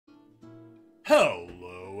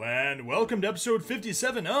Hello and welcome to episode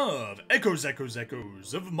 57 of Echoes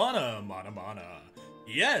of Mana.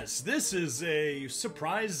 Yes, this is a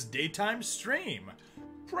surprise daytime stream.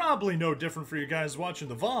 Probably no different for you guys watching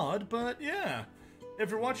the VOD, but yeah. If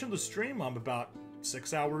you're watching the stream, I'm about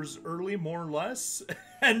 6 hours early, more or less.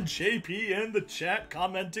 And JP in the chat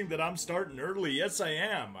commenting that I'm starting early. Yes, I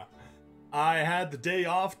am. I had the day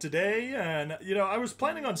off today, and, you know, I was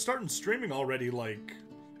planning on starting streaming already, like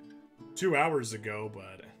 2 hours ago,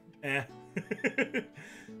 but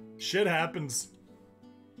shit happens.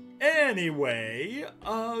 Anyway,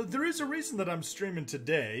 there is a reason that I'm streaming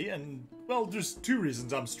today, and, well, there's two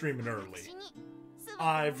reasons I'm streaming early.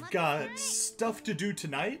 I've got stuff to do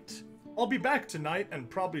tonight. I'll be back tonight and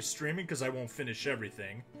probably streaming because I won't finish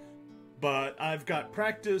everything. But I've got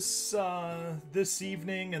practice this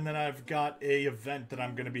evening, and then I've got a event that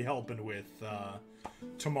I'm going to be helping with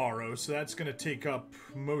tomorrow, so that's going to take up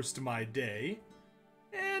most of my day.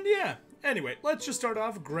 And yeah, anyway, let's just start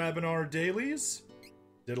off grabbing our dailies.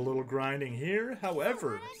 Did a little grinding here.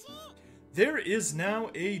 However, there is now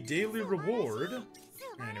a daily reward.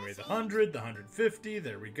 Anyway, the 100, the 150,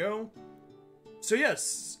 there we go. So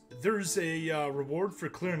yes, there's a reward for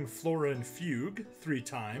clearing Flora and Fugue 3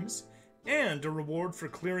 times, and a reward for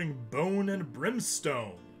clearing Bone and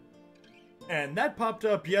Brimstone. And that popped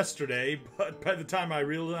up yesterday, but by the time I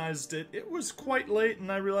realized it, it was quite late,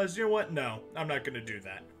 and I realized, you know what, no, I'm not going to do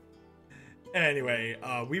that. Anyway,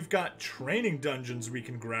 we've got training dungeons we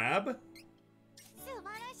can grab.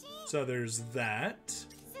 So there's that.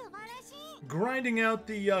 Grinding out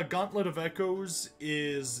the Gauntlet of Echoes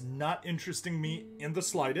is not interesting me in the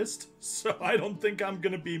slightest, so I don't think I'm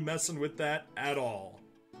going to be messing with that at all.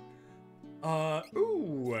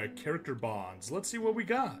 Character bonds. Let's see what we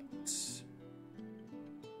got.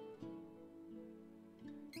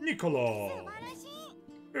 Niccolo.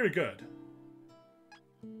 Very good.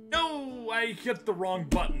 No, I hit the wrong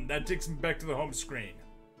button. That takes me back to the home screen.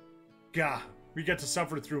 Gah, we get to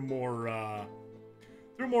suffer through more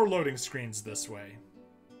loading screens this way.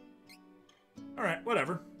 Alright,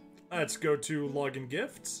 whatever. Let's go to Login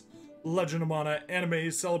Gifts. Legend of Mana Anime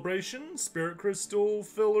Celebration, Spirit Crystal,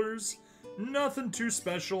 Fillers. Nothing too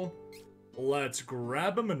special. Let's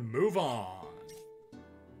grab them and move on.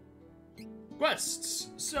 Quests.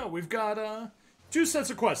 So we've got 2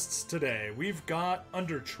 sets of quests today. We've got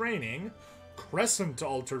under training Crescent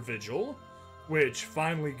Altar Vigil, which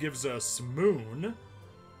finally gives us Moon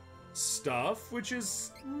stuff, which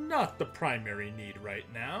is not the primary need right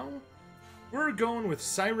now. We're going with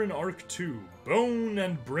Siren Arc 2, Bone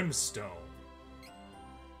and Brimstone.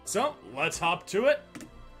 So let's hop to it.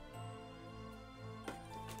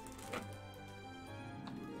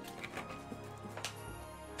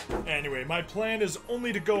 Anyway, my plan is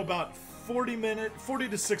only to go about 40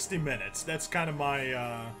 to 60 minutes. That's kind of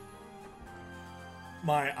my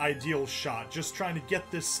my ideal shot. Just trying to get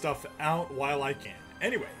this stuff out while I can.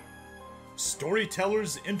 Anyway,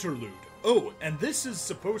 Storyteller's Interlude. Oh, and this is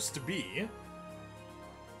supposed to be...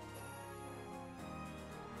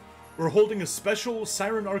 We're holding a special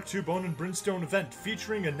Siren Arc 2 Bone and Brimstone event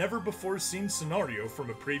featuring a never-before-seen scenario from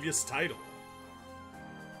a previous title.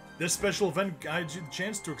 This special event guides you the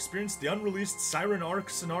chance to experience the unreleased Siren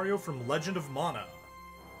Arc scenario from Legend of Mana.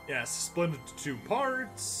 Yes, split into 2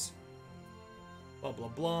 parts. Blah blah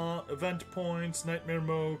blah. Event points, Nightmare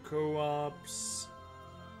Mode, co-ops.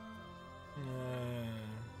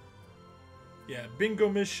 Yeah, bingo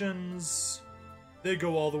missions. They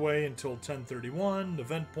go all the way until 10:31.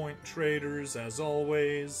 Event point traders, as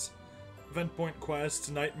always. Event point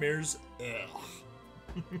quests, nightmares. Ugh.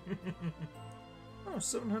 Oh,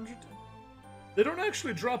 700. They don't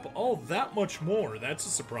actually drop all that much more. That's a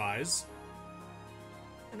surprise.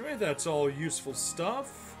 Anyway, that's all useful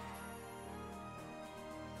stuff.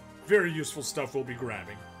 Very useful stuff we'll be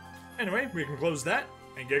grabbing. Anyway, we can close that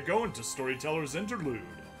and get going to Storyteller's Interlude.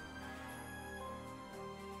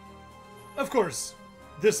 Of course,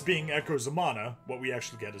 this being Echoes of Mana, what we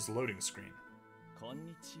actually get is a loading screen.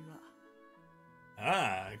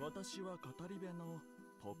 Ah.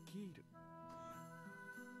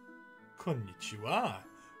 Konnichiwa.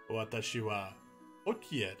 Watashi wa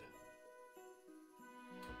Pokiel.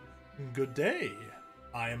 Good day.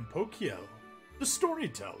 I am Pokiel, the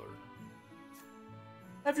storyteller.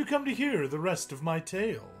 Have you come to hear the rest of my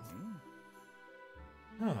tale?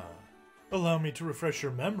 Allow me to refresh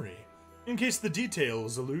your memory, in case the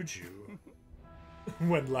details elude you.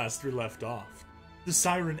 When last we left off, the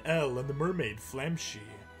Siren L and the mermaid Flameshi.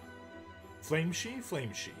 Flameshi?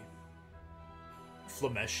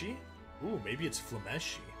 Flameshi? Ooh, maybe it's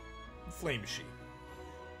Flameshi. Flameshi.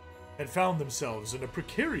 had found themselves in a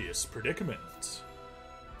precarious predicament.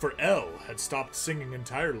 For Elle had stopped singing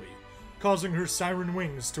entirely, causing her siren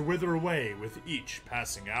wings to wither away with each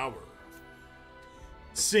passing hour.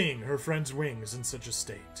 Seeing her friend's wings in such a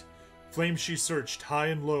state, Flameshy searched high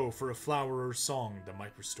and low for a flower or song that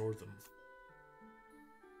might restore them.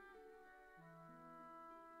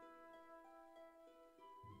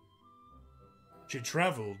 She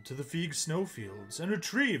traveled to the Feig snowfields and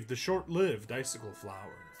retrieved the short-lived icicle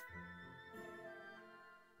flower.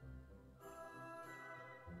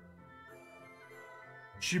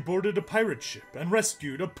 She boarded a pirate ship and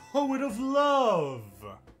rescued a poet of love,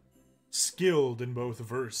 skilled in both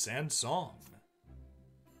verse and song.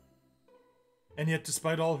 And yet,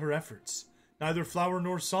 despite all her efforts, neither flower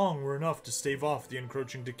nor song were enough to stave off the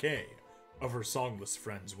encroaching decay of her songless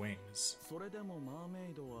friend's wings.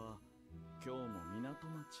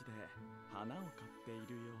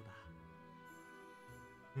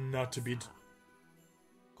 Not to be...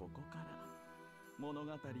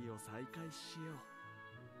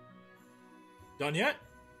 Done yet?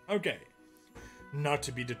 Okay. Not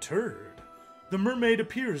to be deterred, the mermaid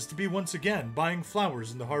appears to be once again buying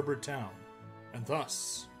flowers in the harbor town, and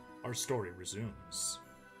thus our story resumes.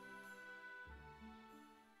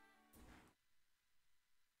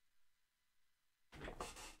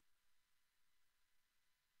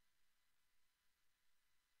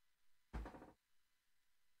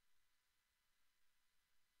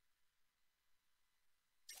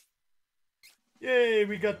 Yay,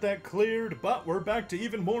 we got that cleared, but we're back to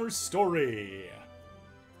even more story.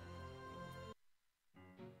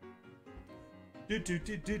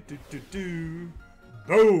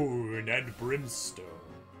 Bone and brimstone.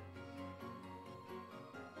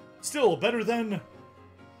 Still better than...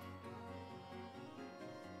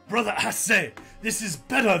 Brother, I say, this is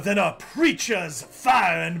better than a preacher's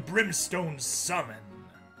fire and brimstone sermon.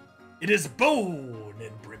 It is bone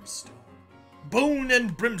and brimstone. Bone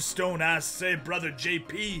and brimstone, I say, Brother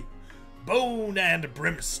JP. Bone and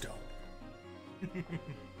brimstone.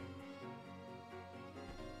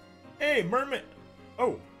 Hey, mermaid.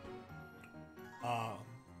 Oh.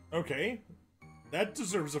 Okay. That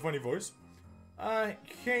deserves a funny voice.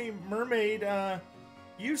 Hey, mermaid,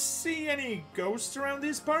 you see any ghosts around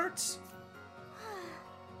these parts?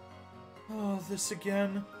 Oh, this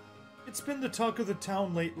again. It's been the talk of the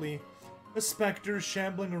town lately. A specter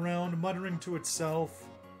shambling around, muttering to itself.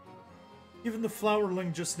 Even the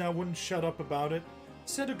flowerling just now wouldn't shut up about it.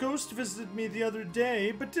 Said a ghost visited me the other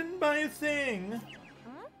day, but didn't buy a thing.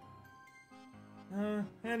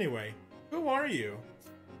 Anyway, who are you?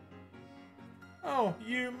 Oh,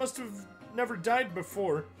 you must have never died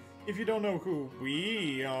before, if you don't know who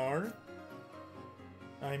we are.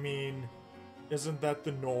 I mean, isn't that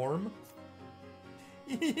the norm?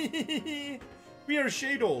 We are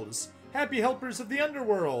Shadows, happy helpers of the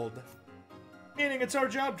underworld. Meaning it's our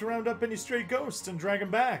job to round up any stray ghosts and drag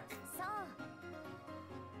them back.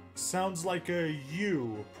 Sounds like a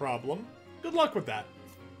you problem. Good luck with that.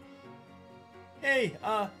 Hey,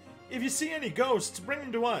 if you see any ghosts, bring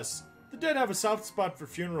them to us. The dead have a soft spot for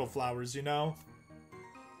funeral flowers, you know.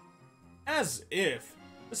 As if.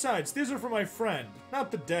 Besides, these are for my friend,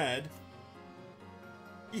 not the dead.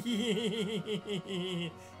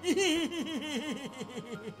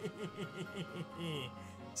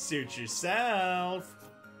 Suit yourself.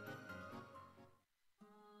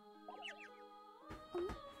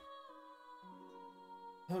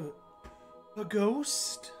 A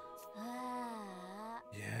ghost?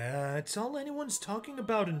 Yeah, it's all anyone's talking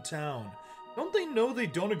about in town. Don't they know they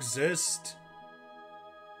don't exist?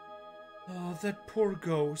 Oh, that poor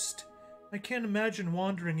ghost. I can't imagine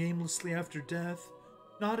wandering aimlessly after death,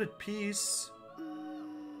 not at peace.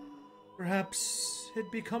 Perhaps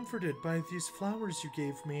he'd be comforted by these flowers you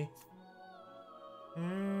gave me.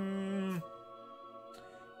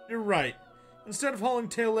 You're right. Instead of hauling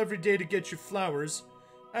tail every day to get you flowers,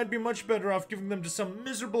 I'd be much better off giving them to some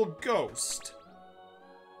miserable ghost.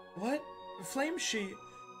 What? Flameshy,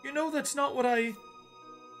 you know that's not what I...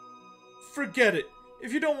 Forget it.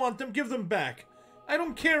 If you don't want them, give them back. I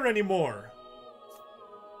don't care anymore.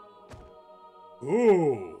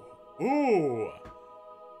 Ooh.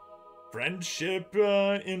 Friendship,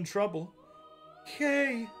 in trouble.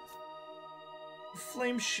 Okay.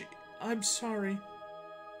 Flameshy, I'm sorry.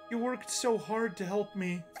 You worked so hard to help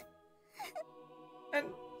me. And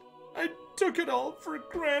I took it all for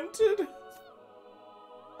granted.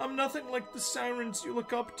 I'm nothing like the sirens you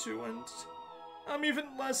look up to, and I'm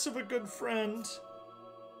even less of a good friend.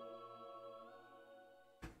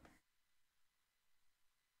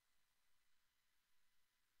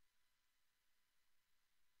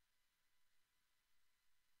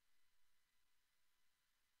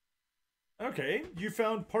 Okay, you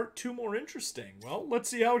found part 2 more interesting. Well, let's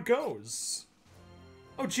see how it goes.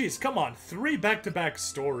 Oh geez, come on, 3 back-to-back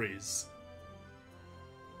stories.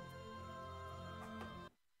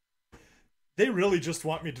 They really just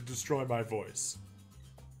want me to destroy my voice.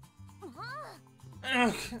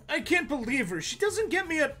 Ugh, I can't believe her. She doesn't get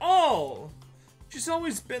me at all. She's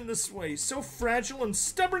always been this way, so fragile and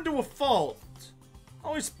stubborn to a fault.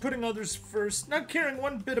 Always putting others first, not caring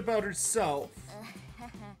one bit about herself.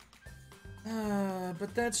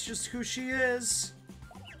 But that's just who she is.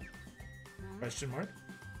 Question mark?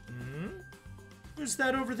 Who's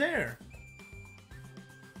that over there?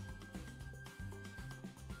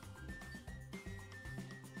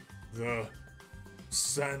 The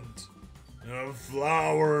scent of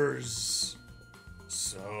flowers.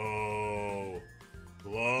 So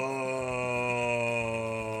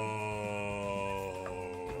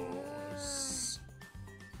close.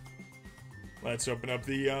 Let's open up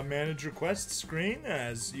the manage request screen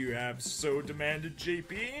as you have so demanded,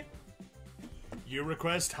 JP. You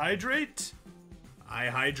request hydrate? I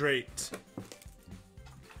hydrate.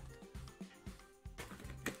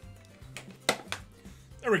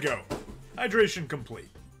 There we go. Hydration complete.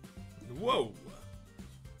 Whoa.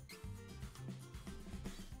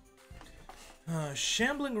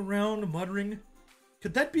 Shambling around, muttering.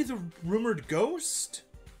 Could that be the rumored ghost?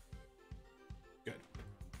 Good.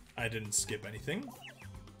 I didn't skip anything.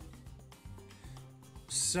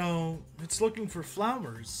 So, it's looking for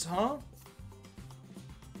flowers, huh?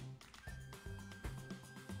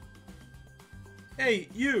 Hey,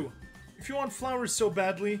 you! If you want flowers so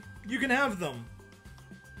badly, you can have them.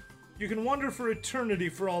 You can wander for eternity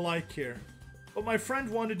for all I care. But my friend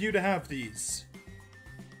wanted you to have these.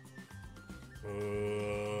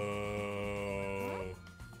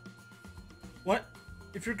 What?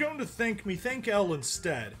 If you're going to thank me, thank Elle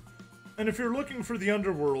instead. And if you're looking for the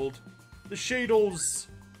underworld, the Shadles...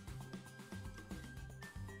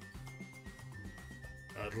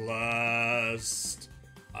 At last,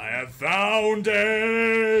 I have found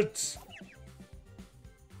it!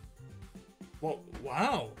 Well,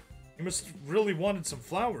 wow. You must have really wanted some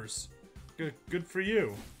flowers. Good for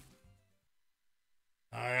you.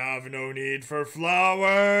 I have no need for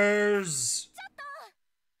flowers!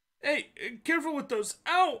 Hey, careful with those.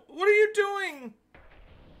 Ow! What are you doing?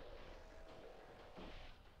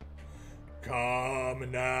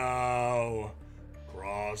 Come now.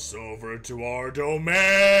 Cross over to our domain!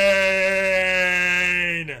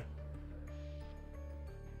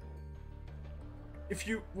 If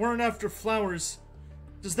you weren't after flowers,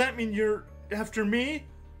 does that mean you're after me?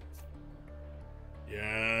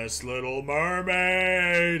 Yes, little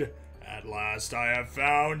mermaid! At last I have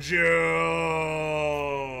found you!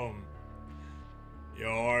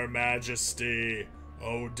 Your Majesty,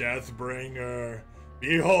 O Deathbringer,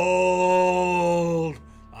 behold!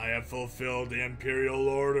 I have fulfilled the Imperial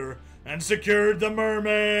Order and secured the mermaid!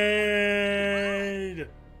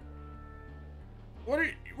 What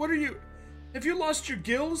are you... Have you lost your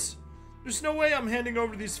gills? There's no way I'm handing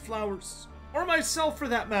over these flowers. Or myself, for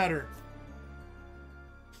that matter.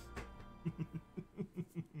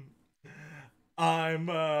 I'm,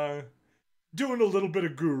 doing a little bit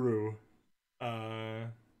of guru,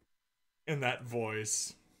 in that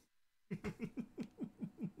voice.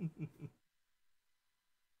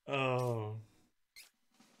 Oh.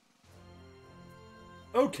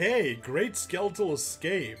 Okay, great skeletal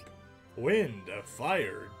escape. Wind,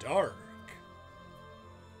 fire, dark.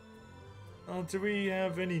 Do we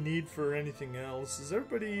have any need for anything else? Is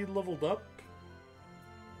everybody leveled up?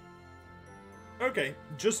 Okay,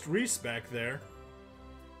 just Reese back there.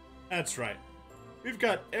 That's right. We've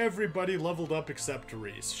got everybody leveled up except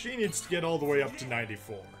Reese. She needs to get all the way up to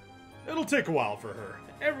 94. It'll take a while for her.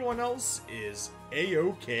 Everyone else is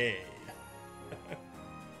A-OK.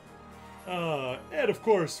 And of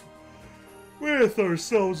course, with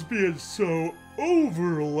ourselves being so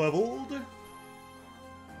over-leveled,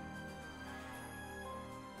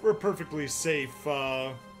 we're perfectly safe,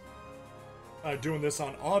 doing this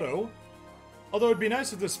on auto. Although it'd be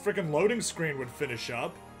nice if this frickin' loading screen would finish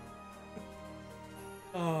up.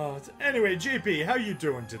 Anyway, JP, how you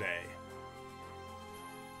doing today?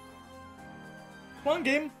 Come on,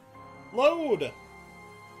 game. Load!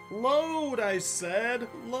 Load, I said.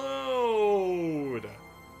 Load!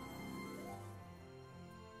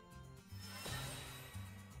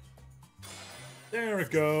 There it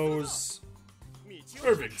goes.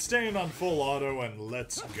 Perfect. Staying on full auto and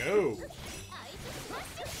let's go.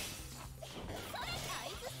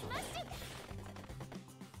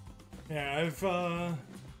 Yeah,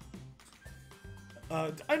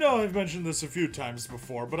 I know I've mentioned this a few times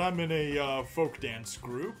before, but I'm in a folk dance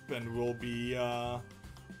group, and we'll be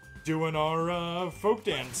doing our folk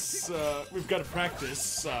dance. We've got to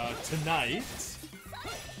practice tonight,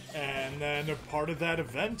 and then a part of that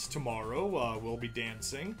event tomorrow, we'll be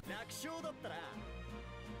dancing.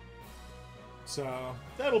 So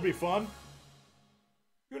that'll be fun.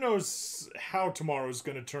 Who knows how tomorrow's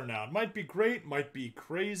gonna turn out? Might be great, might be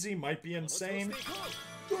crazy, might be insane.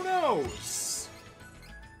 Who knows?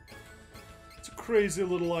 It's a crazy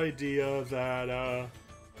little idea that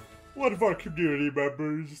one of our community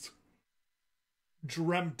members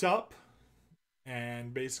dreamt up,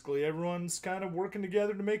 and basically everyone's kind of working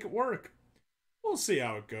together to make it work. We'll see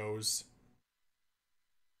how it goes.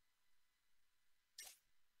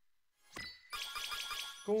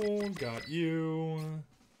 Cool, got you.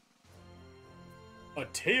 A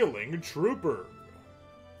tailing trooper.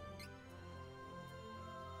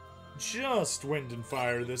 Just wind and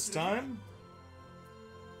fire this time.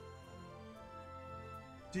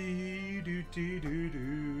 Dee doo dee doo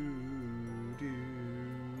doo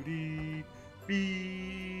doo dee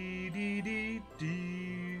bee dee dee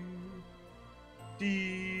dee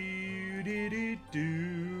dee dee dee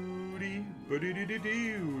doo dee ba dee dee dee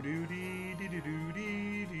doo doo dee dee dee doo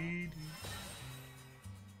dee dee.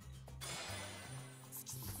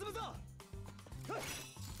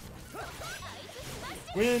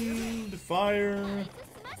 Wind, fire,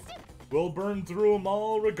 we'll burn through them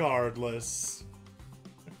all regardless.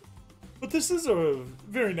 But this is a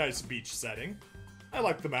very nice beach setting. I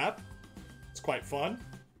like the map. It's quite fun.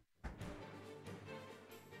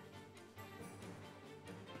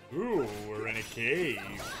 Ooh, we're in a cave.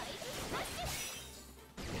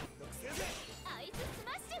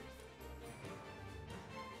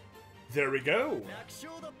 There we go.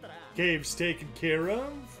 Cave's taken care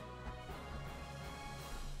of.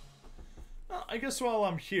 Well, I guess while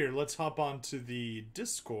I'm here, let's hop onto the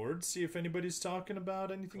Discord, see if anybody's talking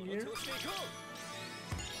about anything here.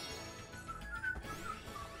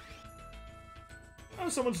 Oh,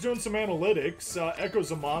 someone's doing some analytics. Echo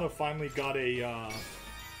Zamana finally got a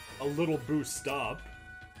little boost up.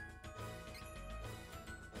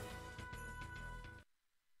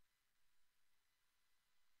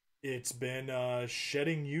 It's been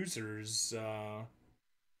shedding users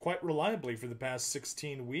quite reliably for the past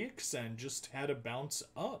 16 weeks and just had a bounce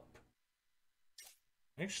up.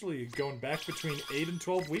 Actually, going back between 8 and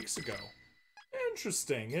 12 weeks ago.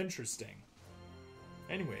 Interesting, interesting.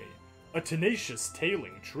 Anyway, a tenacious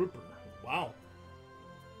tailing trooper. Wow.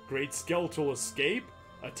 Great skeletal escape,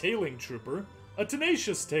 a tailing trooper, a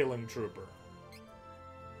tenacious tailing trooper.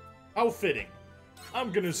 How fitting.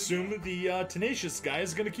 I'm gonna assume the tenacious guy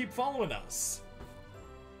is gonna keep following us.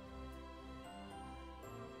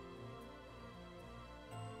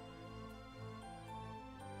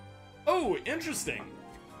 Oh, interesting.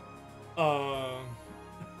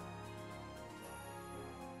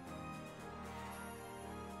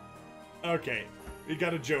 Okay, we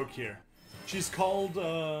got a joke here. She's called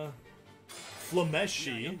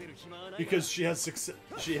Flameshi because she has a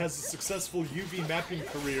successful UV mapping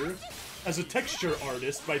career as a texture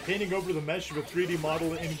artist by painting over the mesh of a 3D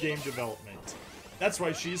model in game development. That's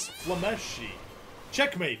why she's Flameshi.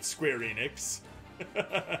 Checkmate, Square Enix.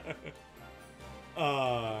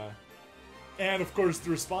 And of course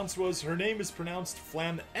the response was, her name is pronounced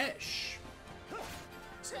Flamesh.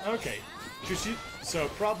 Okay, so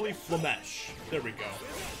probably Flamesh. There we go.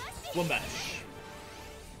 Flamesh.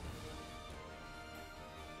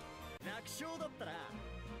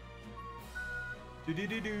 Do do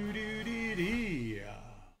do do do do do.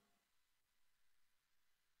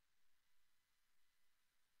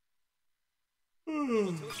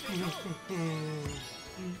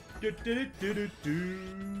 Do do do do do.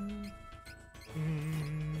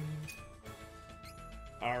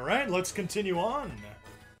 All right, let's continue on.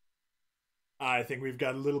 I think we've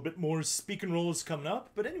got a little bit more speak and rolls coming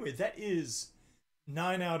up, but anyway, that is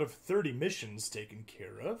 9 out of 30 missions taken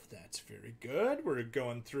care of. That's very good. We're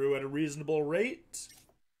going through at a reasonable rate.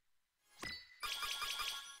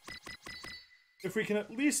 If we can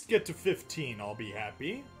at least get to 15, I'll be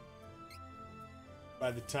happy.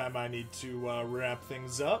 By the time I need to wrap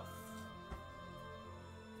things up.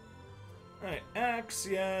 Alright, axe,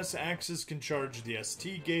 yes. Axes can charge the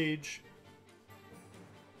ST gauge.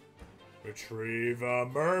 Retrieve a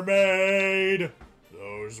mermaid!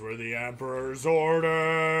 Those were the Emperor's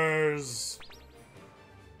orders!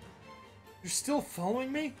 You're still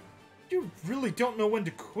following me? You really don't know when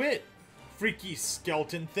to quit, freaky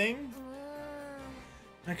skeleton thing.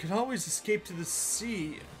 I could always escape to the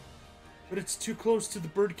sea, but it's too close to the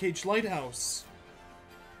birdcage lighthouse.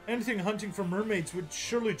 Anything hunting for mermaids would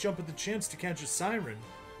surely jump at the chance to catch a siren,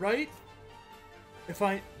 right? If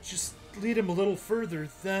I just lead him a little further,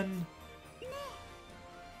 then...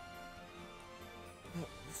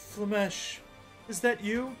 Flamesh, is that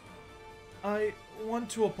you? I want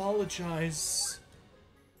to apologize.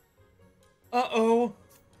 Uh-oh.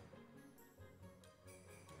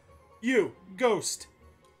 You, Ghost.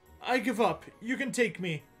 I give up. You can take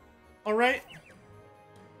me. Alright?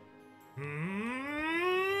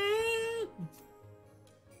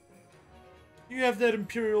 You have that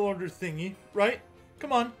Imperial Order thingy, right?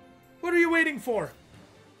 Come on. What are you waiting for?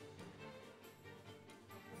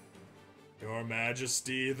 Your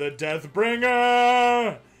Majesty, the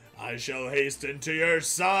Deathbringer! I shall hasten to your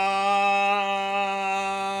side!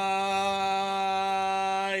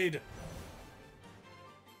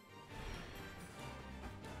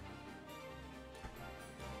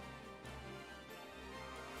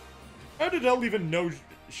 How did Elle even know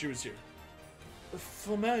she was here?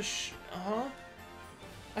 Flamesh, huh?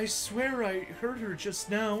 I swear I heard her just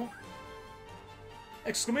now.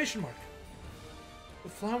 Exclamation mark. The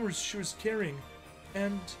flowers she was carrying.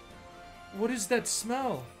 And what is that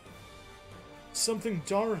smell? Something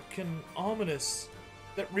dark and ominous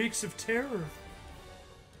that reeks of terror.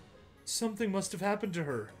 Something must have happened to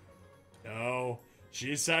her. No,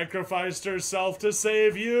 she sacrificed herself to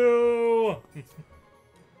save you!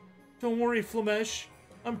 Don't worry, Flamesh.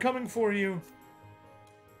 I'm coming for you.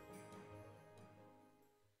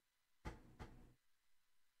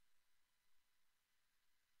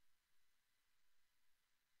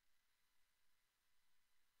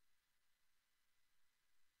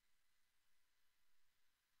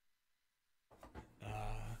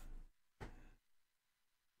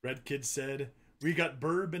 Red Kid said, we got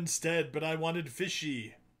burb instead, but I wanted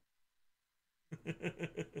fishy.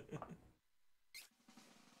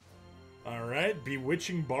 Alright,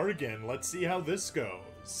 bewitching bargain. Let's see how this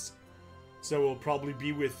goes. So we'll probably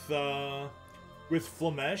be with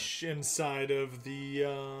Flamesh inside of the,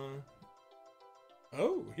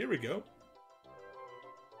 Oh, here we go.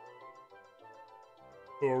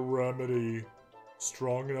 A remedy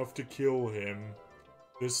strong enough to kill him.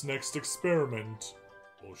 This next experiment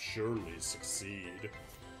will surely succeed.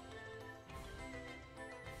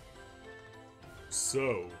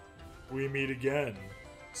 So, we meet again,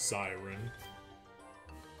 Siren.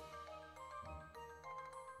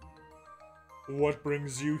 What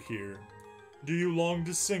brings you here? Do you long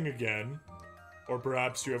to sing again? Or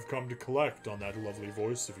perhaps you have come to collect on that lovely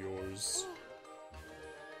voice of yours?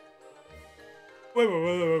 Wait,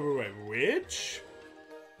 witch?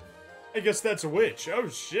 I guess that's a witch. Oh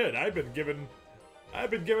shit, I've been giving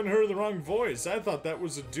her the wrong voice. I thought that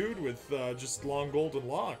was a dude with just long golden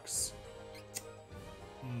locks.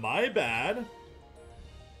 My bad.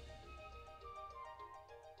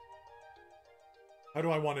 How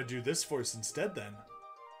do I want to do this voice instead then?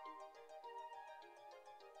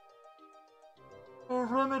 A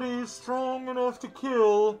remedy strong enough to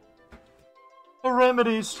kill. A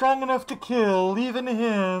remedy strong enough to kill even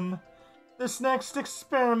him. This next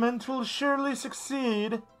experiment will surely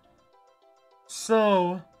succeed.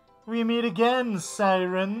 So, we meet again,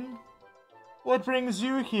 Siren. What brings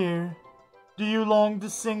you here? Do you long to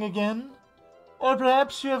sing again? Or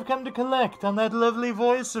perhaps you have come to collect on that lovely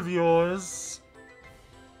voice of yours?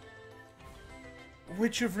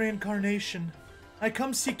 Witch of Reincarnation, I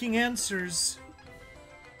come seeking answers.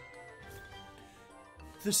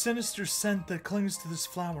 The sinister scent that clings to this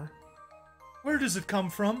flower. Where does it come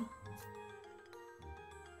from?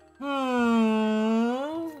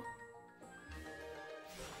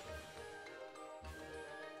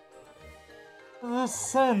 The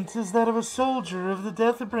scent is that of a soldier of the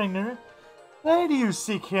Deathbringer. Why do you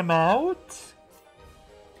seek him out?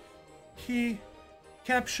 He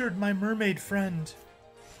captured my mermaid friend.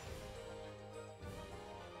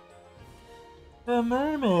 A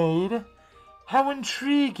mermaid? How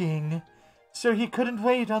intriguing! So he couldn't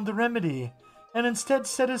wait on the remedy, and instead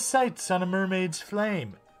set his sights on a mermaid's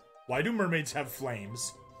flame. Why do mermaids have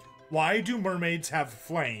flames? Why do mermaids have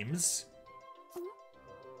flames?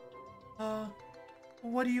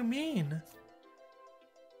 What do you mean?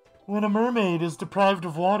 When a mermaid is deprived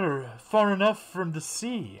of water far enough from the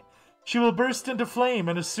sea, she will burst into flame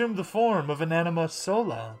and assume the form of an anima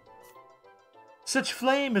sola. Such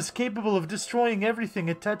flame is capable of destroying everything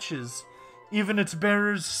it touches, even its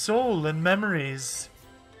bearer's soul and memories.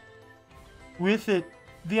 With it,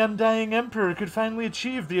 the undying emperor could finally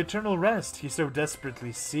achieve the eternal rest he so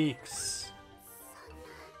desperately seeks.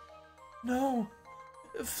 No!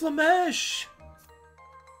 Flamesh!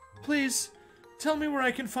 Please, tell me where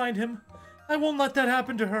I can find him. I won't let that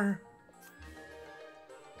happen to her.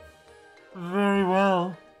 Very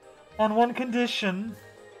well. On one condition,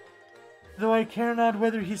 though I care not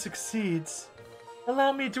whether he succeeds,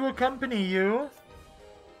 allow me to accompany you.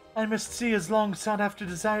 I must see his long sought-after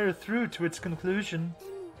desire through to its conclusion.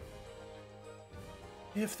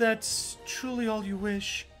 If that's truly all you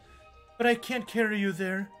wish, but I can't carry you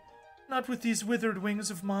there, not with these withered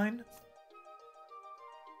wings of mine.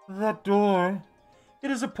 That door,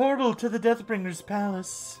 it is a portal to the Deathbringer's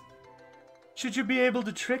palace. Should you be able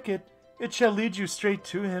to trick it, it shall lead you straight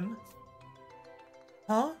to him.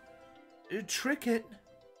 Huh? Trick it?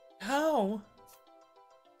 How?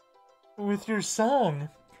 With your song.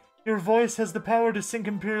 Your voice has the power to sink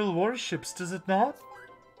Imperial warships, does it not?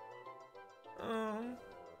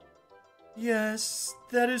 Yes,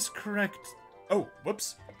 that is correct. Oh,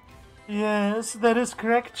 whoops. Yes, that is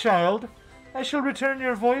correct, child. I shall return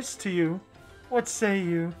your voice to you. What say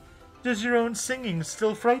you? Does your own singing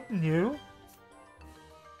still frighten you?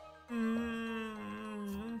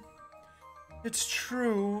 It's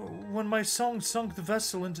true. When my song sunk the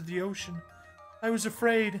vessel into the ocean, I was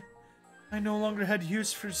afraid. I no longer had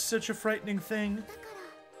use for such a frightening thing.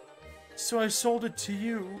 So I sold it to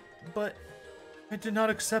you, but I did not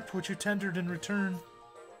accept what you tendered in return.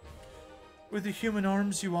 With the human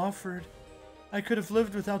arms you offered, I could have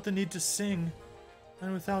lived without the need to sing,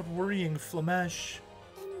 and without worrying Flamesh.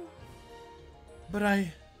 But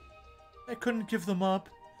I couldn't give them up.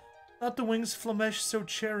 Not the wings Flamesh so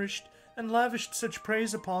cherished and lavished such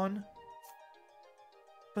praise upon.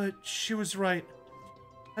 But she was right.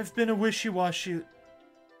 I've been a wishy-washy...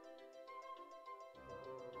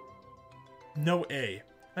 No A.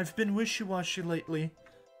 I've been wishy-washy lately.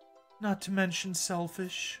 Not to mention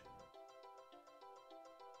selfish. ...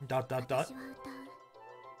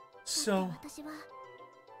 So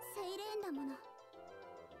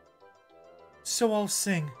I'll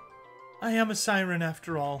sing. I am a siren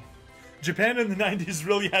after all. Japan in the 90s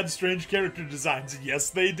really had strange character designs. Yes,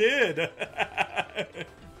 they did.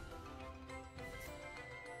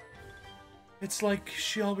 It's like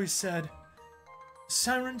she always said,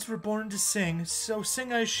 sirens were born to sing, so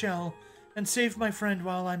sing I shall, and save my friend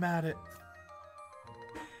while I'm at it.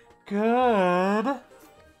 Good.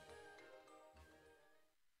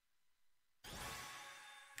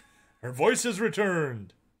 Her voice has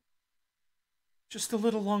returned. Just a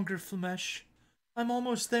little longer, Flamesh. I'm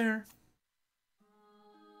almost there.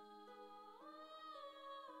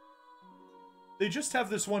 They just have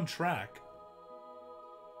this one track.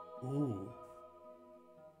 Ooh.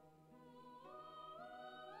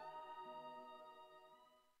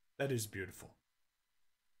 That is beautiful.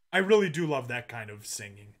 I really do love that kind of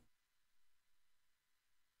singing.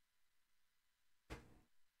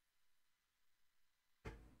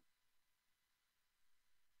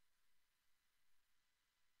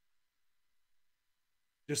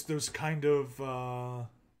 Just those kind of,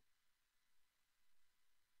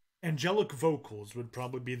 angelic vocals would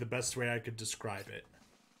probably be the best way I could describe it.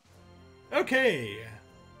 Okay.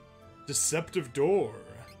 Deceptive door.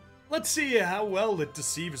 Let's see how well it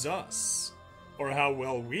deceives us. Or how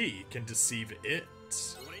well we can deceive it.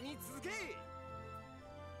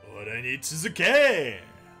 Ore ni tsuzuke!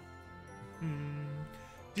 Do,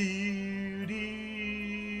 dee,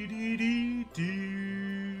 dee, dee,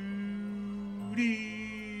 do,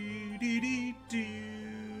 dee, dee, dee, do,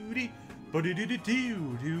 dee.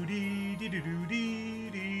 Ba-do-do-do-do,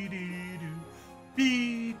 do-dee-dee-doo-dee-dee-dee-doo.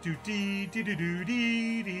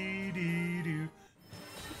 Be-do-dee-dee-doo-dee-dee-dee-doo.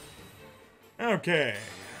 Okay.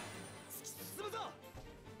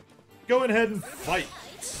 Go ahead and fight.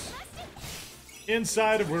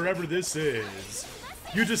 Inside of wherever this is.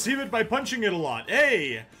 You deceive it by punching it a lot.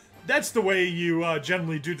 Hey! That's the way you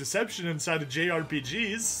generally do deception inside of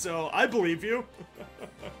JRPGs, so I believe you.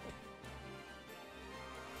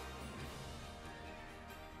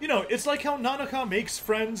 You know, it's like how Nanaka makes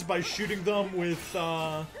friends by shooting them with,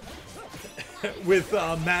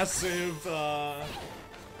 massive,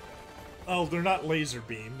 oh, they're not laser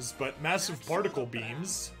beams, but massive particle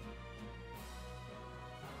beams.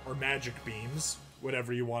 Or magic beams,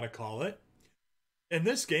 whatever you want to call it. In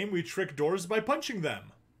this game, we trick doors by punching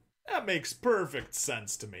them. That makes perfect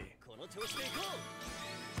sense to me.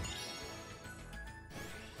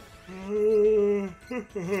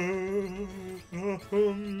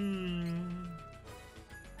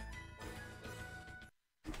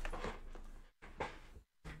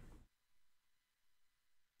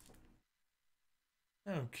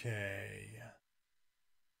 Okay.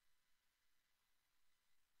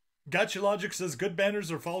 Gotcha Logic says good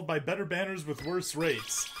banners are followed by better banners with worse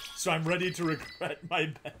rates. So I'm ready to regret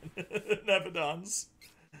my ban Nevedons.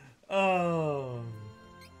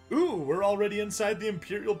 Ooh, we're already inside the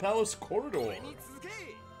Imperial Palace corridor.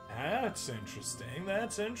 That's interesting,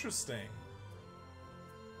 that's interesting.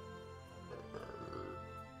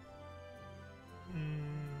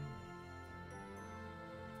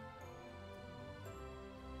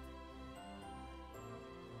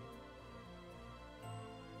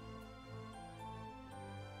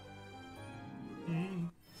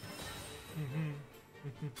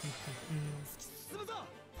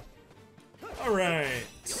 Alright.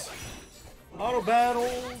 Auto battle,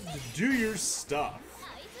 do your stuff.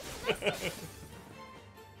 But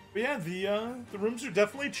yeah, the rooms are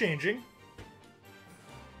definitely changing.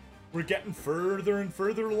 We're getting further and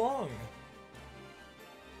further along.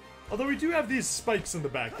 Although we do have these spikes in the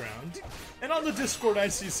background. And on the Discord I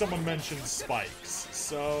see someone mention spikes.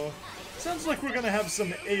 So, sounds like we're gonna have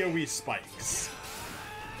some AoE spikes.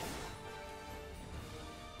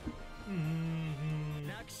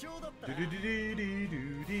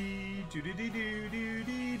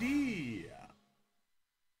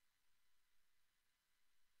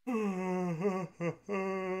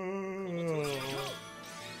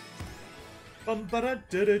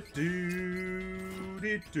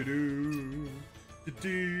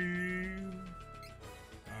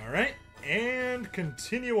 Alright, and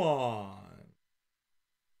continue on.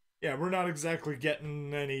 Yeah, we're not exactly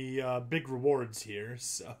getting any big rewards here,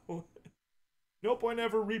 so no point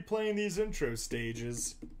ever replaying these intro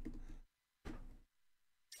stages.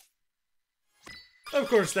 Of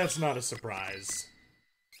course, that's not a surprise.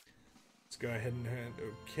 Let's go ahead and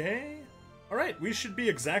okay. Alright, we should be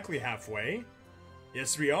exactly halfway.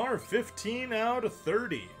 Yes, we are. 15 out of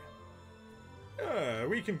 30.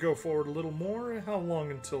 We can go forward a little more. How long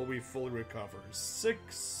until we fully recover?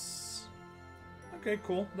 6. Okay,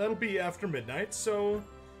 cool. That'll be after midnight, so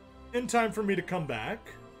in time for me to come back.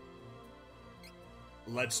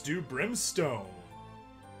 Let's do Brimstone.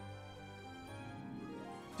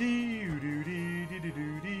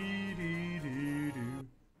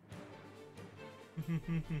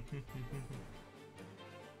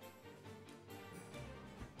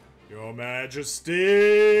 Your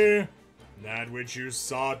Majesty, that which you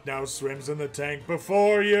sought now swims in the tank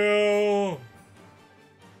before you.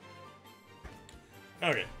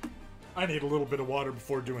 Okay, I need a little bit of water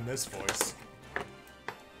before doing this voice.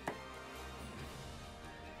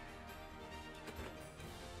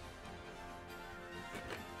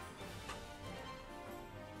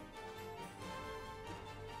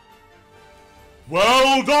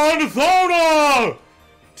 Well done, Thona!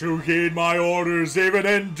 To heed my orders even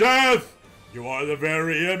in death, you are the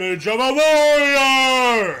very image of a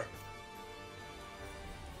warrior!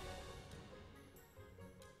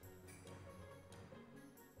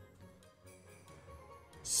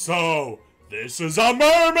 So, this is a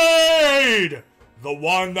mermaid! The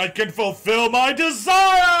one that can fulfill my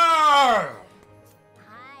desire!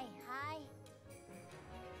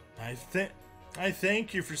 I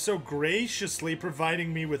thank you for so graciously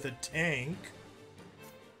providing me with a tank.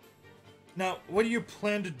 Now, what do you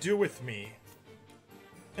plan to do with me?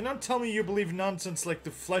 And don't tell me you believe nonsense like the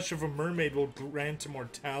flesh of a mermaid will grant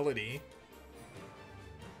immortality.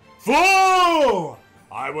 Fool!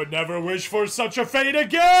 I would never wish for such a fate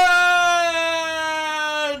again!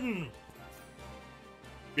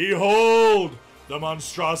 Behold, the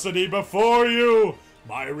monstrosity before you,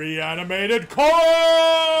 my reanimated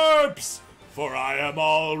corpse! For I am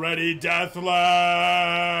already deathless!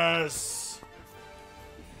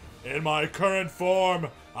 In my current form,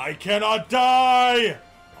 I cannot die!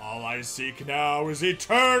 All I seek now is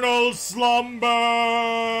eternal slumber!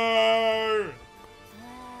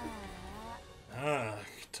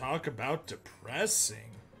 Talk about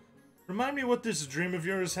depressing. Remind me what this dream of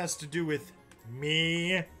yours has to do with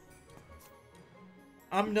me.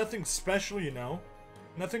 I'm nothing special, you know.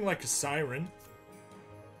 Nothing like a siren.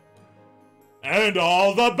 And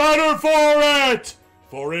all the better for it!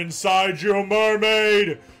 For inside you,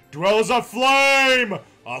 mermaid, dwells a flame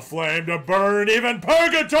to burn even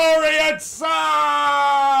purgatory itself!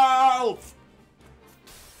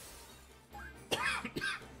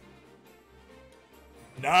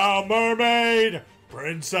 Now, mermaid,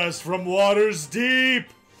 princess from waters deep,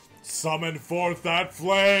 summon forth that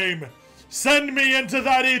flame. Send me into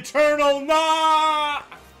that eternal night!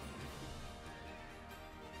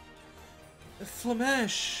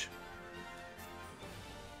 Flamesh.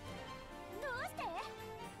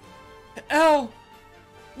 Elle!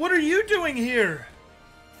 What are you doing here?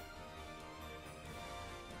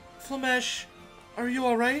 Flamesh, are you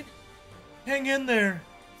alright? Hang in there.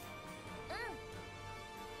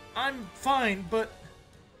 I'm fine, but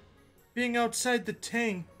being outside the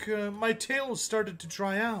tank, my tail started to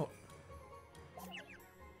dry out.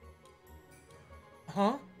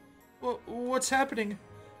 Huh? What's happening?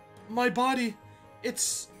 My body,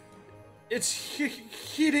 it's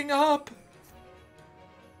heating up.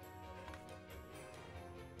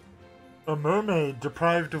 A mermaid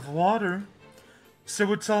deprived of water,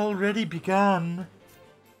 so it's already begun.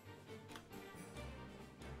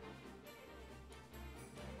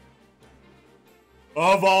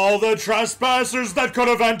 Of all the trespassers that could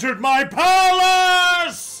have entered my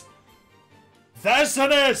palace,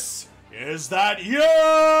 Thessalus, is that you?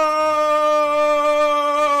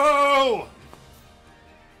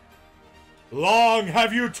 Long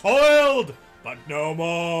have you toiled, but no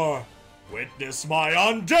more. Witness my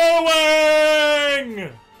undoing!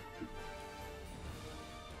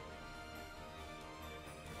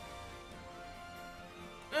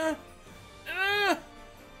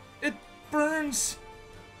 It burns.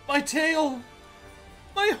 My tail.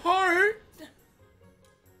 My heart.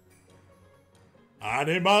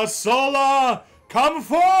 Anima sola, come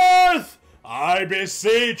forth! I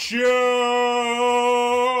beseech you!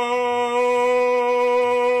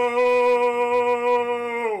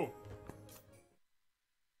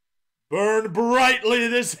 Burn brightly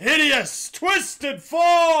this hideous, twisted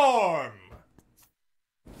form!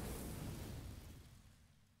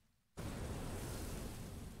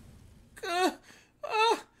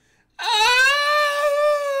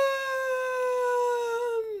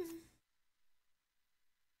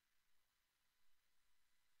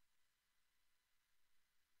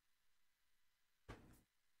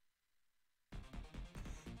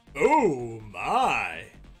 Oh my!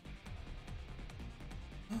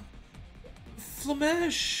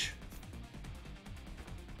 Flamesh!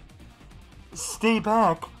 Stay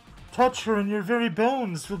back. Touch her and your very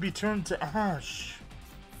bones will be turned to ash.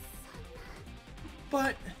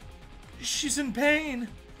 But she's in pain.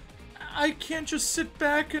 I can't just sit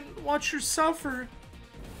back and watch her suffer.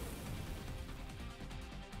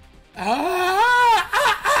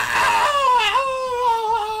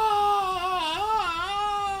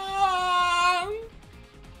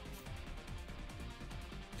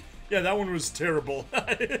 Yeah, that one was terrible.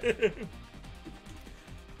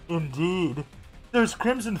 Indeed. Those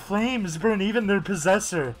crimson flames burn even their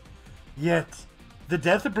possessor. Yet, the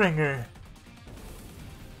Deathbringer.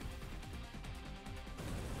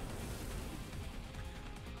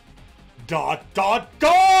 Dot dot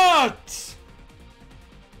dot!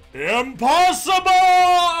 Impossible!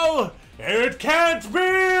 It can't be!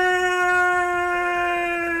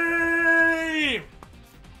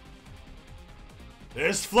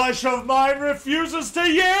 This flesh of mine refuses to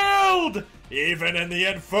yield! Even in the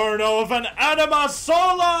inferno of an anima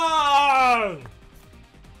sola!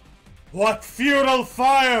 What futile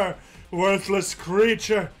fire! Worthless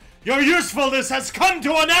creature! Your usefulness has come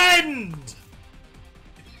to an end!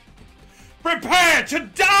 Prepare to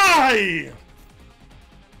die!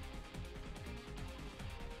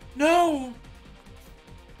 No!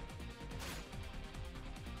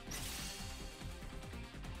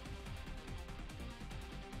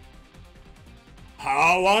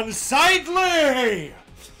 How unsightly!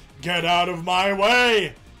 Get out of my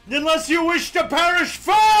way, unless you wish to perish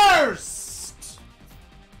first!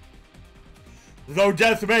 Though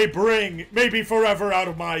death may be forever out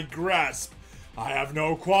of my grasp, I have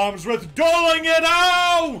no qualms with doling it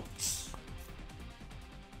out!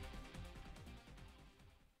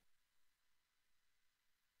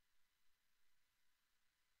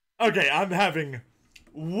 Okay, I'm having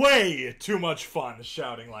way too much fun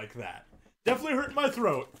shouting like that. Definitely hurting my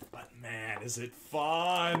throat, but man, is it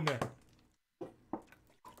fun!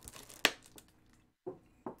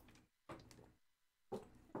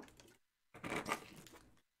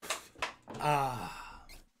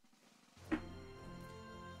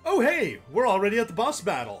 Oh hey, we're already at the boss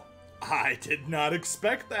battle. I did not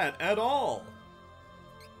expect that at all.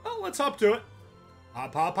 Well, let's hop to it.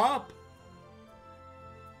 Hop, hop, hop.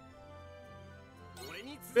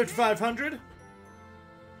 5500.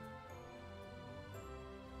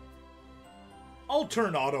 I'll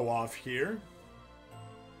turn auto off here.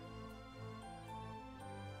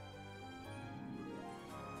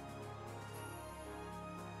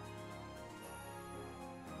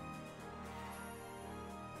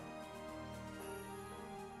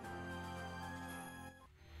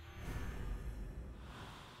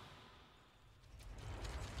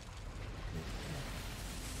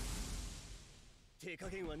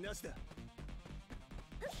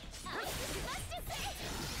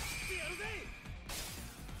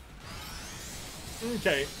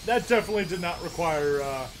 Okay, that definitely did not require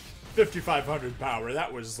 5500 power.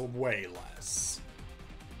 That was way less.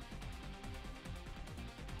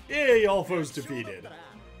 Yay, all foes defeated.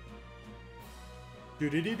 Do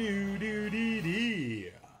do do do do do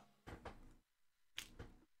do.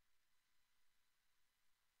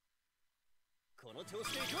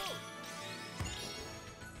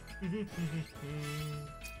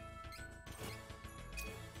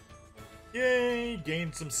 Yay,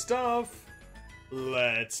 gained some stuff.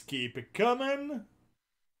 Let's keep it coming.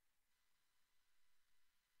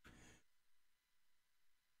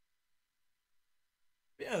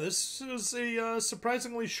 Yeah, this is a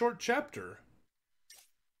surprisingly short chapter.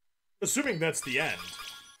 Assuming that's the end,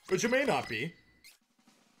 which it may not be.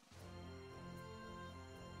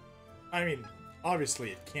 I mean, obviously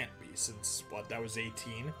it can't be, since, what, that was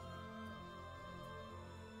 18?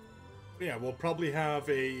 But yeah, we'll probably have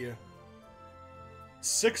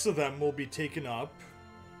 6 of them will be taken up.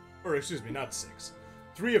 Or, excuse me, not 6.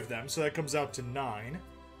 3 of them, so that comes out to 9.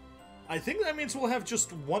 I think that means we'll have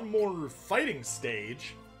just one more fighting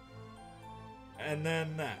stage. And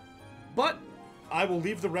then that. But I will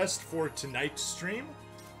leave the rest for tonight's stream.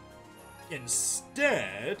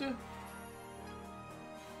 Instead,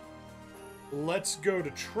 let's go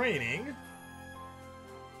to training.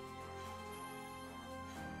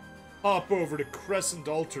 Hop over to Crescent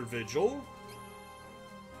Altar Vigil.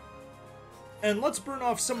 And let's burn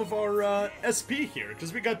off some of our SP here,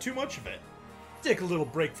 because we got too much of it. Take a little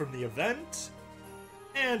break from the event,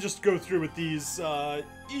 and just go through with these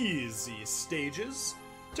easy stages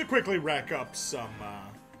to quickly rack up some,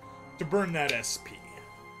 to burn that SP.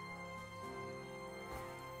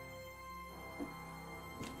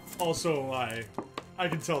 Also, I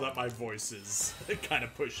can tell that my voice is kind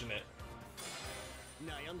of pushing it.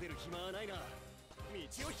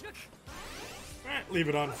 Alright, leave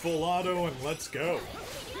it on full auto and let's go.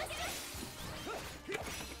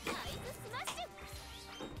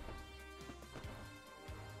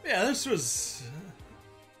 Yeah, this was...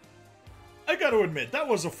 I gotta admit, that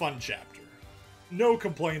was a fun chapter. No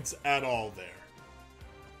complaints at all there.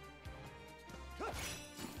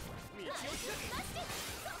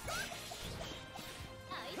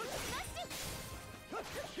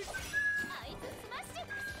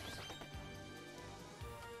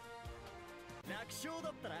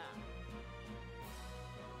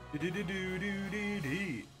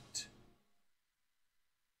 Do-do-do-do-do-do-do.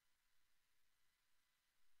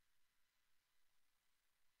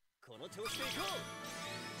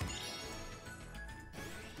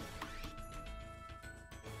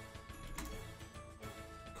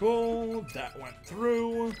 Cool, that went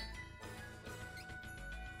through.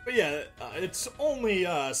 But yeah, it's only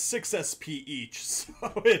 6 SP each, so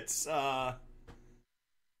it's gonna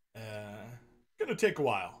take a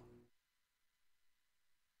while.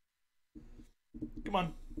 Come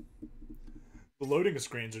on. The loading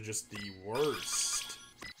screens are just the worst.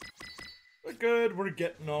 But good, we're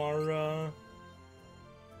getting our,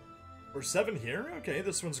 we're 7 here. Okay,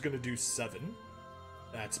 this one's gonna do 7.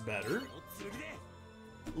 That's better.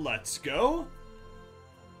 Let's go.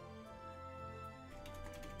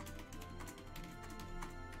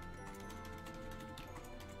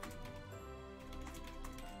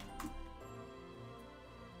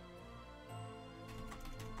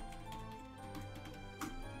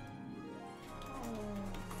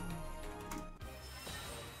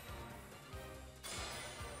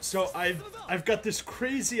 So I've got this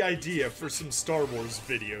crazy idea for some Star Wars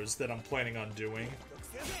videos that I'm planning on doing.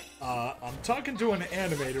 I'm talking to an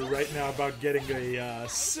animator right now about getting a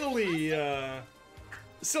silly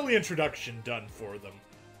introduction done for them.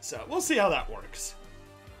 So we'll see how that works.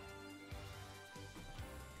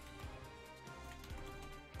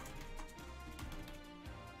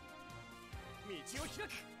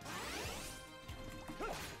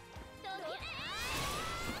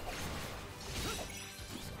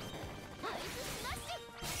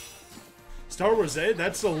 Star Wars, eh?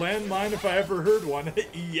 That's a landmine if I ever heard one.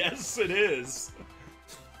 Yes, it is.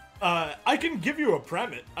 I can give you a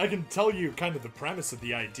premise. I can tell you kind of the premise of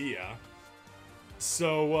the idea.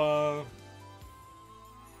 So,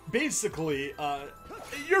 basically,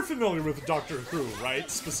 you're familiar with Doctor Who, right?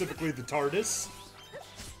 Specifically the TARDIS.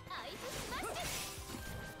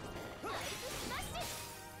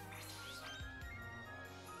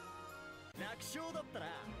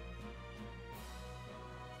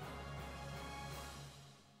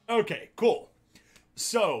 Okay, cool.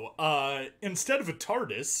 So, instead of a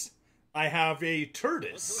TARDIS, I have a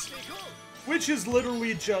TURDIS, which is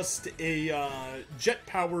literally just a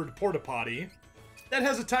jet-powered porta-potty that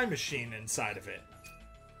has a time machine inside of it.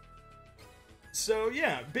 So,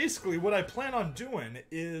 yeah, basically what I plan on doing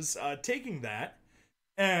is taking that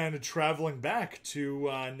and traveling back to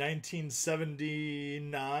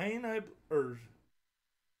 1979,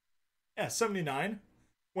 79,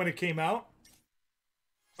 when it came out.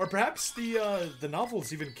 Or perhaps the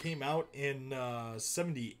novels even came out in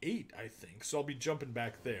 78, I think. So I'll be jumping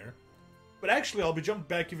back there. But actually, I'll be jumping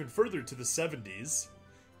back even further to the 70s.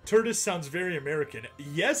 Turtis sounds very American.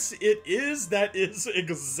 Yes, it is. That is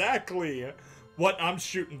exactly what I'm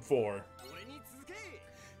shooting for.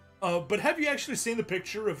 But have you actually seen the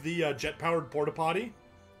picture of the jet-powered porta potty?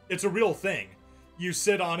 It's a real thing. You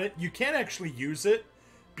sit on it. You can't actually use it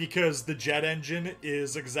because the jet engine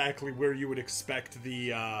is exactly where you would expect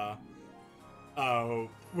the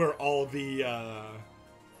where all the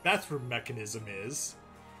bathroom mechanism is.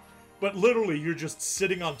 But literally, you're just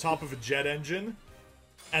sitting on top of a jet engine,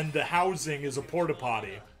 and the housing is a porta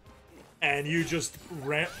potty. And you just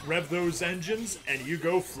rev those engines, and you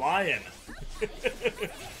go flying.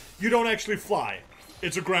 You don't actually fly.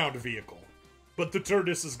 It's a ground vehicle. But the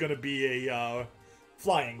Turtis is going to be a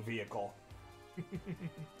flying vehicle.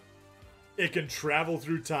 It can travel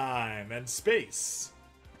through time and space.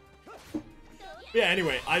 Yeah,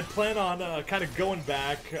 anyway, I plan on kind of going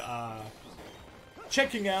back,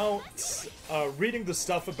 checking out, reading the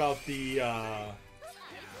stuff about the,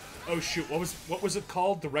 oh shoot, what was it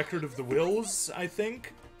called? The Record of the Wills, I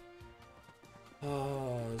think?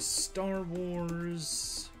 Star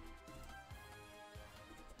Wars...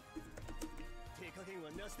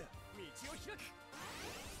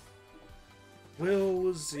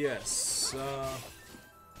 Wills, yes.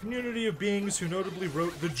 Community of beings who notably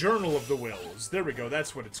wrote the Journal of the Wills. There we go,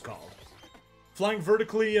 that's what it's called. Flying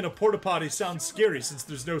vertically in a porta potty sounds scary since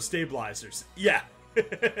there's no stabilizers. Yeah.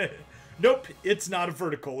 Nope, it's not a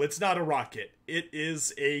vertical. It's not a rocket. It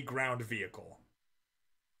is a ground vehicle.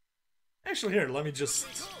 Actually, here, let me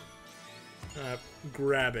just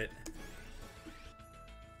grab it.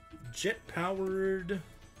 Jet-powered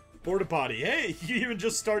porta potty. Hey, you even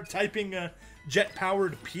just start typing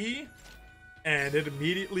jet-powered P, and it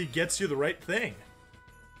immediately gets you the right thing.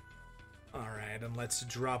 Alright, and let's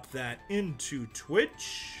drop that into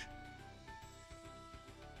Twitch.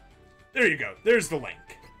 There you go. There's the link.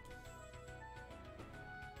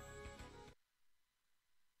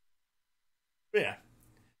 Yeah.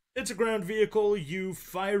 It's a ground vehicle. You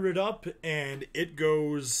fire it up, and it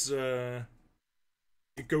goes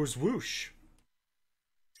whoosh.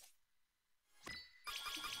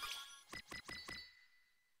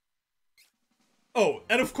 Oh,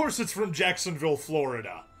 and of course it's from Jacksonville,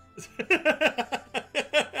 Florida.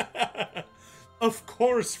 Of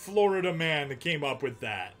course Florida man came up with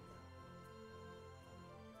that.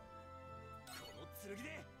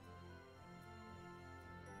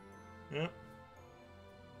 Yeah.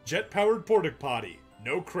 Jet-powered porta potty.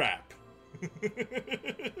 No crap.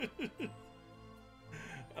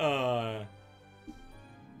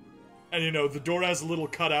 And you know, the door has a little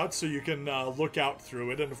cutout so you can look out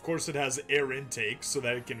through it, and of course it has air intake so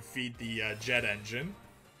that it can feed the jet engine.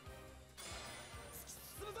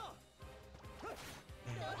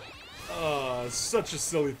 Such a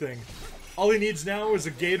silly thing. All he needs now is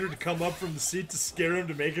a gator to come up from the seat to scare him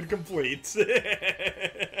to make it complete.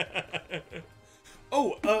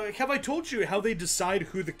 Oh, have I told you how they decide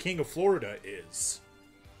who the King of Florida is?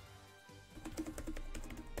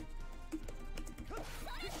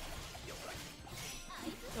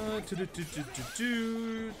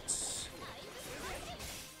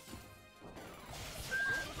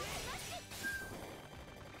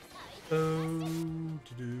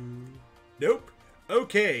 Nope.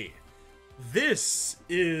 Okay. This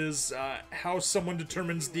is how someone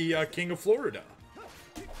determines the King of Florida.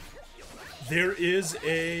 There is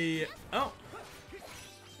a... Oh.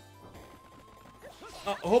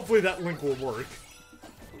 Hopefully that link will work.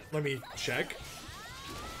 Let me check.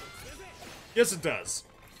 Yes, it does.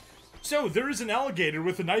 So, there is an alligator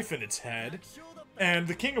with a knife in its head, and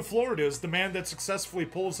the King of Florida is the man that successfully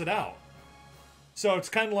pulls it out. So, it's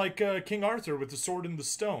kind of like King Arthur with the sword and the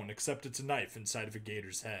stone, except it's a knife inside of a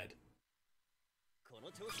gator's head.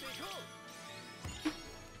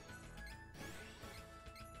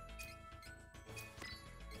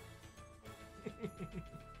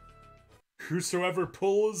 Whosoever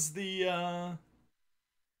pulls the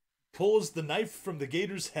knife from the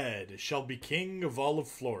gator's head shall be king of all of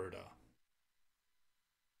Florida.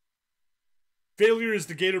 Failure is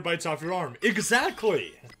the gator bites off your arm.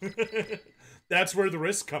 Exactly! That's where the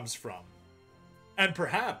risk comes from. And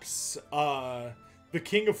perhaps, the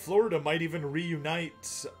King of Florida might even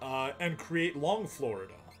reunite, and create Long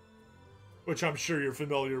Florida. Which I'm sure you're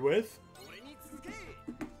familiar with.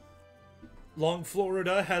 Long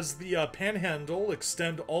Florida has the panhandle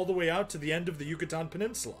extend all the way out to the end of the Yucatan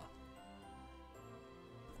Peninsula.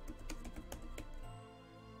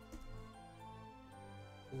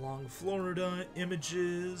 Long Florida,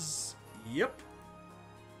 images, yep.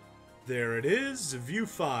 There it is, view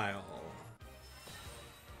file.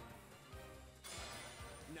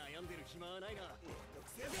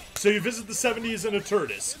 So you visit the 70s in a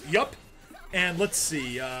Turtis. Yup. And let's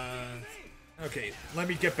see, okay, let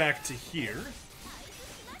me get back to here.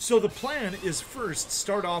 So the plan is first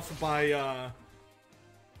start off by,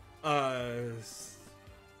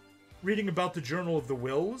 reading about the Journal of the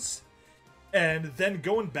Wills, and then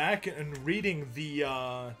going back and reading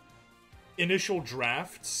the, initial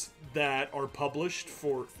drafts that are published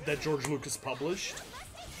that George Lucas published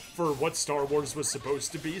for what Star Wars was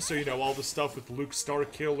supposed to be. So, you know, all the stuff with Luke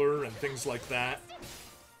Starkiller and things like that.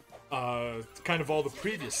 Kind of all the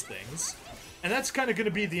previous things. And that's kind of going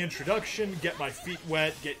to be the introduction, get my feet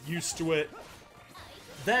wet, get used to it.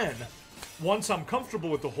 Then, once I'm comfortable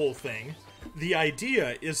with the whole thing, the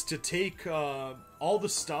idea is to take all the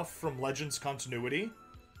stuff from Legends continuity.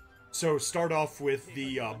 So start off with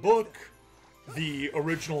the book, the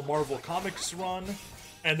original Marvel Comics run,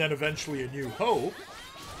 and then eventually A New Hope,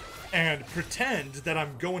 and pretend that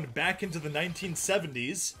I'm going back into the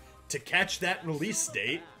 1970s to catch that release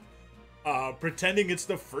date, pretending it's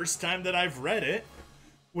the first time that I've read it,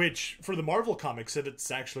 which, for the Marvel Comics,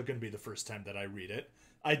 it's actually going to be the first time that I read it.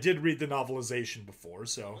 I did read the novelization before,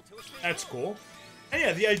 so that's cool. And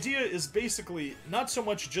yeah, the idea is basically not so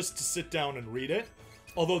much just to sit down and read it,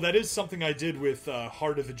 although that is something I did with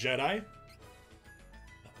Heart of the Jedi.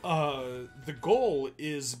 The goal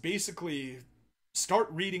is basically start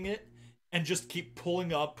reading it and just keep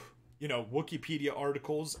pulling up, you know, Wikipedia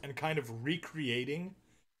articles and kind of recreating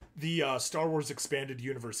the Star Wars Expanded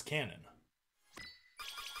Universe canon.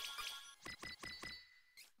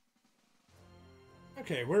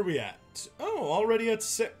 Okay, where are we at? Oh, already at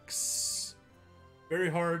 6. Very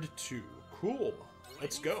hard to. Cool.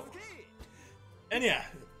 Let's go. And yeah,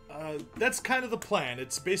 that's kind of the plan.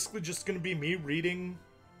 It's basically just going to be me reading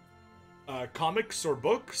comics or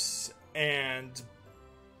books, and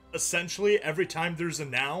essentially every time there's a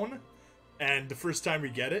noun, and the first time we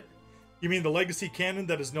get it. You mean the legacy canon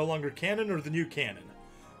that is no longer canon, or the new canon?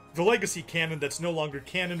 The legacy canon that's no longer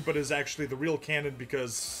canon, but is actually the real canon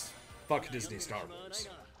because fuck Disney Star Wars.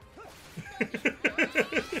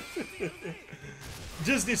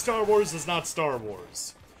 Disney Star Wars is not Star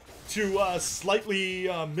Wars. To slightly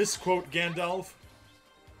misquote Gandalf,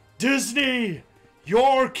 Disney,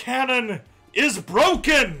 your canon is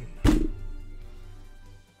broken!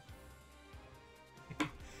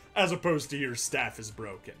 As opposed to your staff is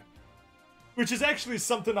broken. Which is actually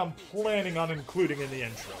something I'm planning on including in the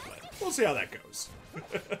intro, but we'll see how that goes.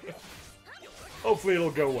 Hopefully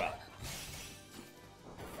it'll go well.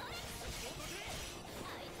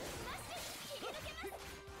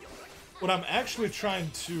 What I'm actually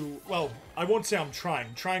trying to... Well, I won't say I'm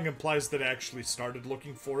trying. Trying implies that I actually started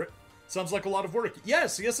looking for it. Sounds like a lot of work.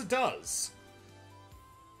 Yes, yes it does.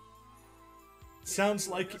 Sounds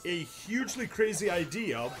like a hugely crazy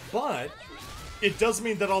idea, but it does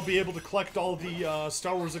mean that I'll be able to collect all the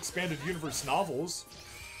Star Wars Expanded Universe novels,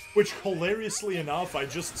 which, hilariously enough, I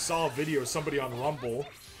just saw a video of somebody on Rumble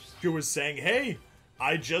who was saying, hey,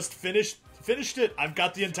 I just finished it. I've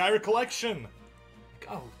got the entire collection.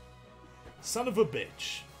 Oh, son of a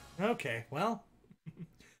bitch. Okay, well,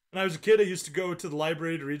 when I was a kid, I used to go to the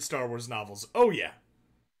library to read Star Wars novels. Oh, yeah.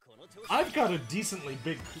 I've got a decently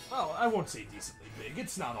big... Well, I won't say decently big.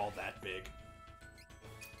 It's not all that big.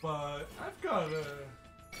 But I've got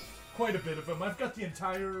quite a bit of them. I've got the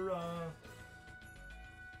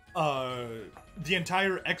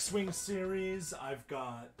entire X-Wing series. I've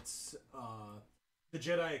got the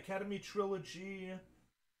Jedi Academy trilogy,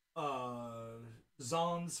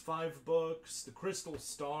 Zahn's 5 books, the Crystal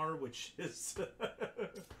Star, which is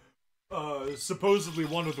supposedly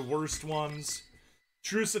one of the worst ones,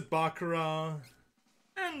 Truce at Baccarat,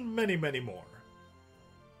 and many, many more.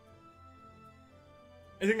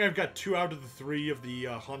 I think I've got 2 out of the 3 of the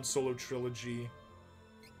Han Solo trilogy.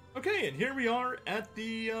 Okay, and here we are at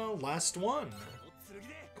the last one.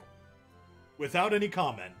 Without any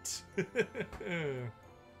comment.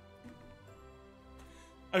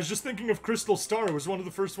 I was just thinking of Crystal Star. It was one of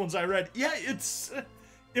the first ones I read. Yeah,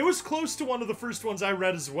 it was close to one of the first ones I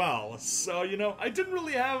read as well. So, you know, I didn't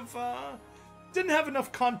really have, didn't have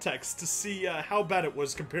enough context to see how bad it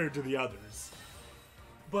was compared to the others.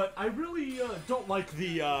 But I really don't like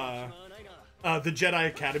the Jedi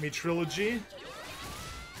Academy trilogy.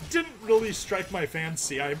 Didn't really strike my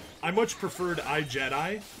fancy. I much preferred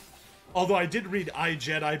iJedi. Although I did read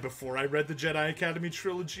iJedi before I read the Jedi Academy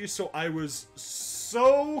trilogy, so I was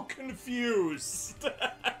so confused.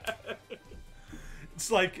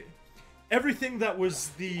 It's like everything that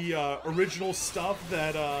was the original stuff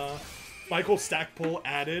that Michael Stackpole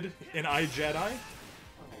added in iJedi.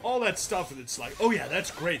 All that stuff, and it's like, oh yeah, that's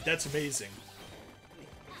great, that's amazing.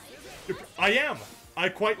 I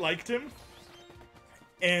quite liked him.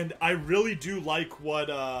 And I really do like what,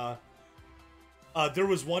 there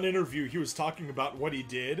was one interview he was talking about what he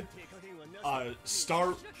did.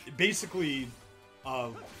 Basically,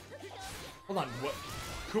 hold on,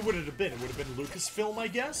 who would it have been? It would have been Lucasfilm, I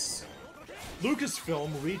guess? Lucasfilm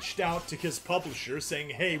reached out to his publisher saying,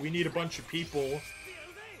 hey, we need a bunch of people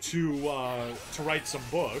to write some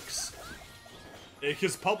books.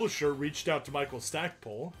 His publisher reached out to Michael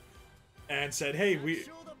Stackpole and said, hey,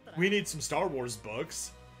 we need some Star Wars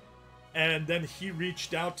books. And then he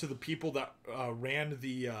reached out to the people that ran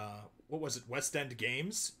the, what was it, West End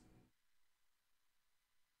Games?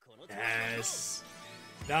 Yes.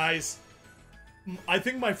 Nice. I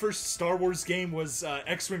think my first Star Wars game was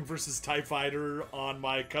X-Wing vs. TIE Fighter on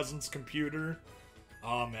my cousin's computer.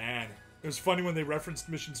 Oh, man. It was funny when they referenced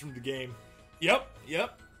missions from the game. Yep.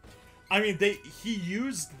 I mean, he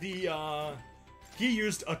used a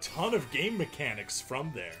ton of game mechanics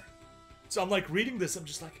from there. So I'm like reading this, I'm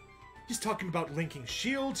just like, he's talking about linking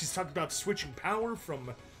shields, he's talking about switching power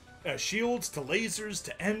from shields to lasers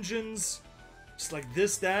to engines. Just like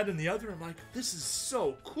this, that, and the other. I'm like, this is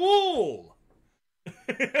so cool!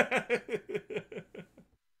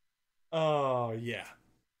 Oh, yeah.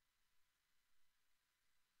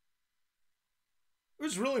 It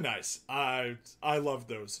was really nice. I love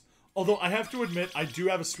those. Although, I have to admit, I do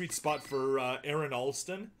have a sweet spot for Aaron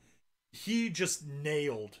Alston. He just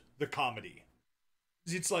nailed the comedy.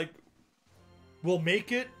 It's like, we'll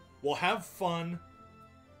make it, we'll have fun,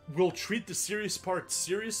 we'll treat the serious parts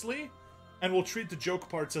seriously, and we'll treat the joke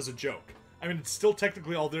parts as a joke. I mean, it's still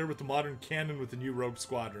technically all there with the modern canon with the new Rogue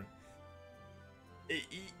Squadron.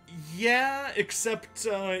 Yeah, except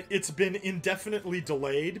it's been indefinitely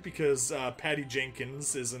delayed because Patty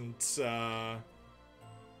Jenkins isn't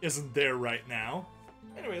there right now.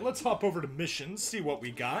 Anyway, let's hop over to missions, see what we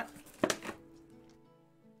got.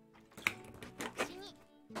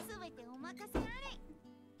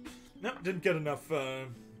 Nope, didn't get enough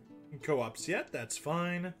co-ops yet. That's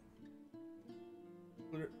fine.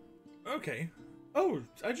 Okay. Oh,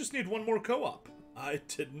 I just need one more co-op. I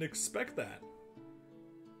didn't expect that.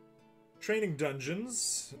 Training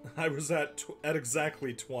dungeons. I was at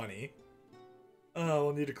exactly 20.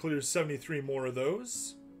 We'll need to clear 73 more of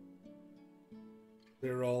those.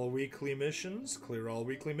 Clear all weekly missions. Clear all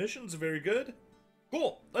weekly missions. Very good.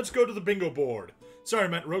 Cool. Let's go to the bingo board. Sorry, I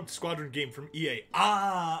meant Rogue Squadron game from EA.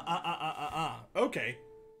 Okay.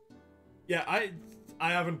 Yeah, I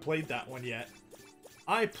haven't played that one yet.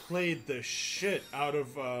 I played the shit out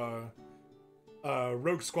of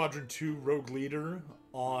Rogue Squadron 2 Rogue Leader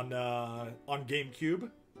on GameCube.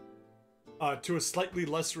 To a slightly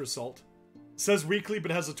lesser result. Says weekly,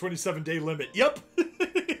 but has a 27-day limit. Yep.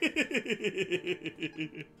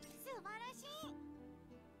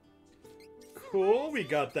 Cool, we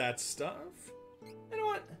got that stuff. You know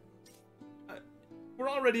what? We're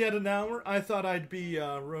already at an hour. I thought I'd be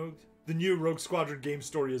Rogue. The new Rogue Squadron game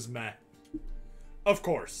story is meh. Of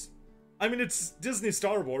course. I mean, it's Disney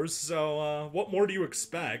Star Wars, so what more do you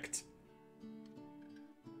expect?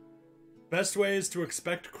 Best way is to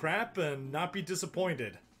expect crap and not be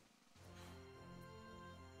disappointed.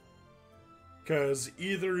 Because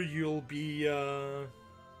either you'll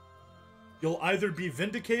either be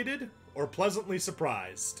vindicated or pleasantly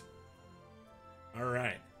surprised.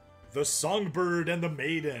 Alright. The Songbird and the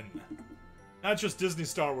Maiden. Not just Disney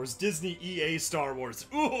Star Wars, Disney EA Star Wars.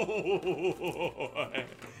 Ooh!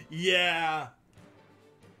 Yeah!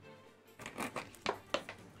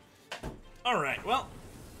 Alright, well.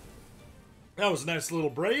 That was a nice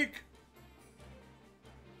little break.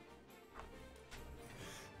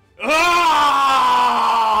 Ah!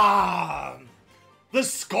 The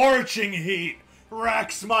scorching heat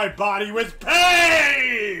racks my body with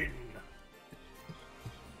pain!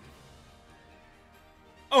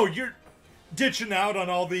 Oh, you're ditching out on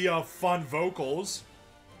all the fun vocals.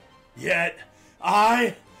 Yet,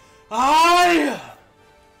 I...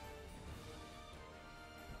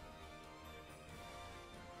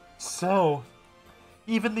 So,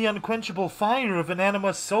 even the unquenchable fire of an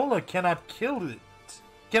anima sola cannot kill it.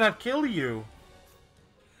 Cannot kill you.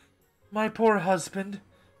 My poor husband,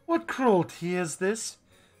 what cruelty is this?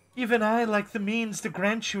 Even I lack the means to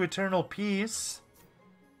grant you eternal peace.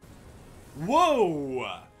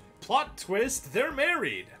 Whoa! Plot twist, they're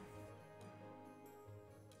married.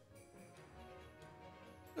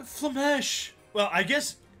 Flamesh. Well, I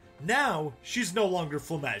guess now she's no longer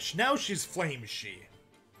Flamesh. Now she's Flame-She.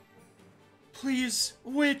 Please,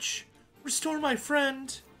 witch, restore my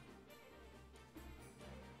friend.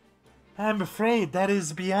 I'm afraid that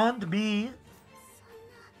is beyond me.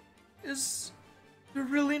 Is there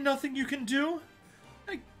really nothing you can do?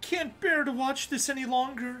 I can't bear to watch this any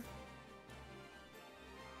longer.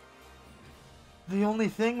 The only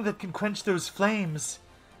thing that can quench those flames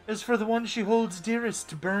is for the one she holds dearest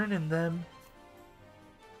to burn in them.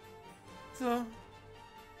 The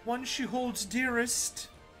one she holds dearest... ...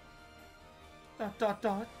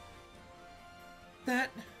 That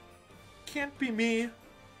can't be me.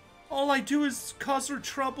 All I do is cause her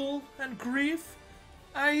trouble and grief.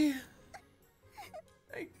 I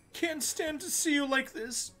can't stand to see you like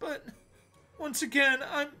this, but once again,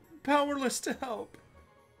 I'm powerless to help.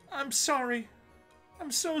 I'm sorry.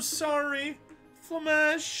 I'm so sorry,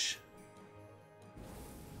 Flamesh. ...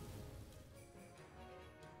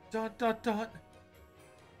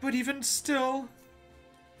 But even still,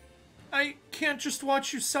 I can't just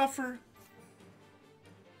watch you suffer.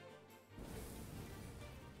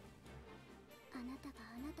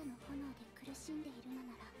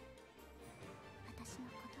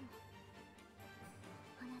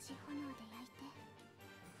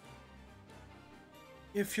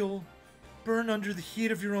 If you'll burn under the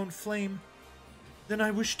heat of your own flame, then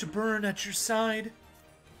I wish to burn at your side.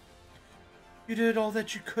 You did all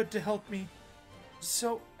that you could to help me,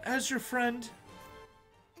 so as your friend,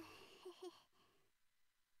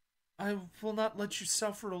 I will not let you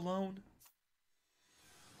suffer alone.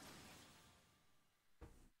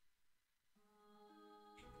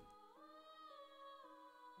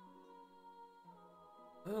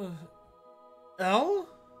 Elle?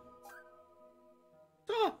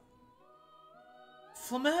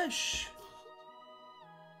 Flamesh!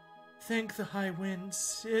 Thank the high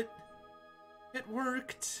winds. It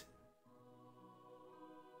worked.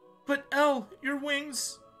 But Elle, your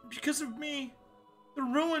wings, because of me, they're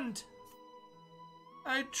ruined.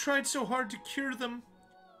 I tried so hard to cure them,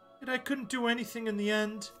 yet I couldn't do anything in the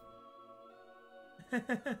end.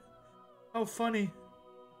 How funny.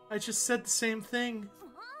 I just said the same thing.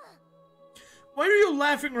 Why are you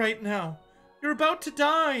laughing right now? You're about to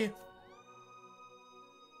die.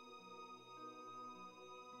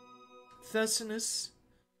 Thessinus,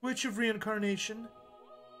 Witch of Reincarnation,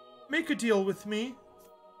 make a deal with me.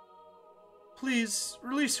 Please,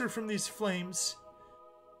 release her from these flames.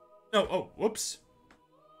 Oh, whoops.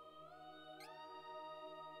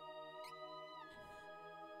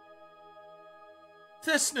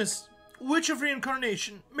 Thessinus, Witch of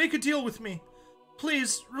Reincarnation, make a deal with me.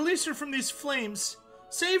 Please, release her from these flames.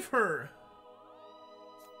 Save her.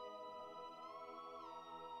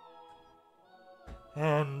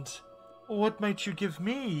 And what might you give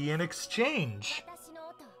me in exchange?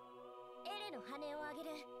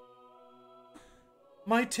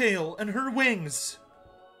 My tail and her wings!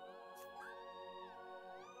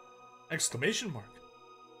 Exclamation mark.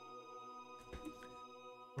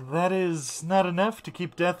 That is not enough to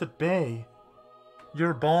keep death at bay.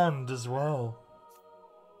 Your bond as well.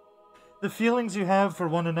 The feelings you have for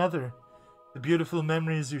one another, the beautiful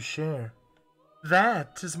memories you share.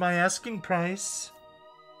 That is my asking price.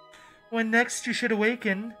 When next you should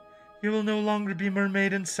awaken, you will no longer be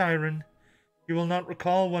mermaid and siren. You will not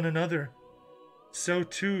recall one another. So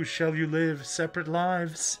too shall you live separate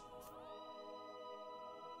lives. ...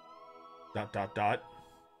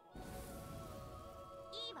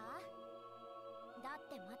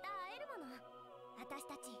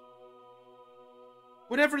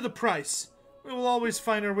 Whatever the price, we will always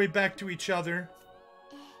find our way back to each other.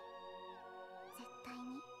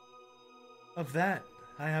 Of that,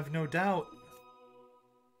 I have no doubt.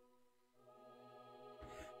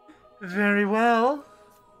 Very well.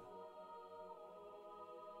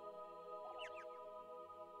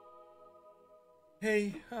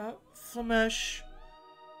 Hey, Flamesh,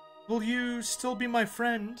 will you still be my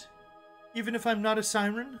friend, even if I'm not a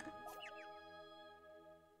siren?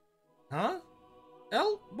 Huh?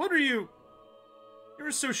 Elle, what are you? You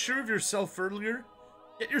were so sure of yourself earlier,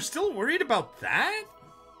 yet you're still worried about that?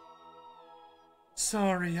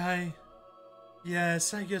 Sorry,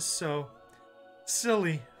 Yes, I guess so.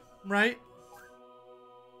 Silly, right?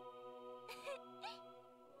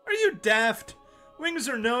 Are you daft? Wings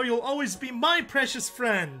or no, you'll always be my precious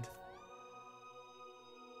friend.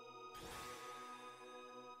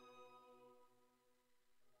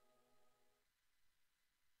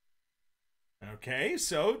 Okay,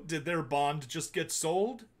 so did their bond just get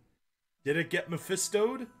sold? Did it get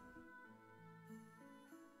Mephisto'd?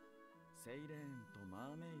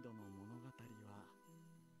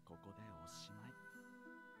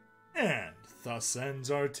 And thus ends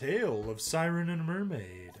our tale of Siren and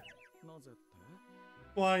Mermaid.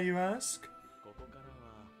 Why, you ask?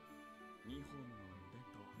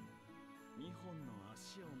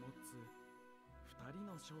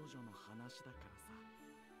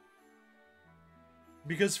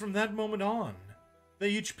 Because from that moment on, they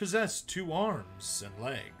each possessed 2 arms and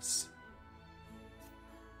legs.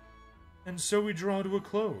 And so we draw to a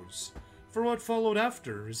close, for what followed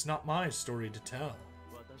after is not my story to tell.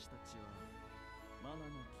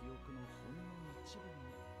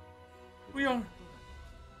 We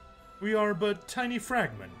are but tiny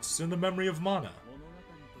fragments in the memory of Mana,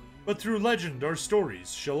 but through legend our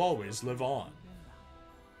stories shall always live on.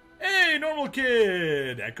 Hey, normal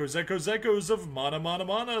kid! Echoes, echoes, echoes of Mana, Mana,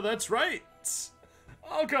 Mana, that's right!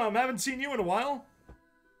 Welcome, haven't seen you in a while.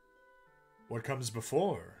 What comes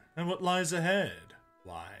before, and what lies ahead?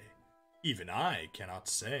 Why, even I cannot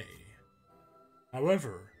say.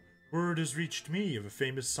 However, word has reached me of a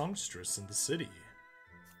famous songstress in the city.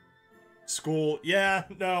 School, yeah,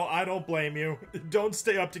 no, I don't blame you. Don't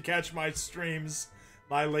stay up to catch my streams,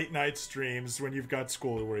 my late night streams, when you've got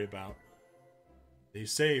school to worry about. They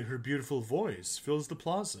say her beautiful voice fills the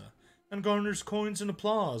plaza and garners coins and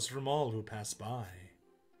applause from all who pass by.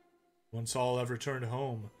 Once all have returned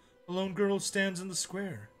home, a lone girl stands in the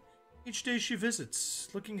square. Each day she visits,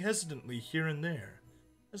 looking hesitantly here and there,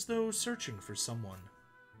 as though searching for someone.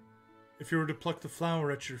 If you were to pluck the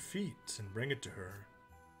flower at your feet and bring it to her,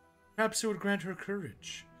 perhaps it would grant her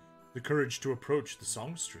courage, the courage to approach the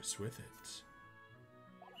songstress with it.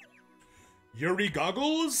 Yuri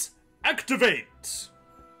goggles, activate!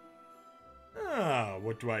 Ah,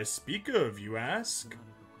 what do I speak of, you ask?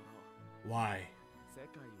 Why,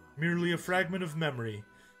 merely a fragment of memory,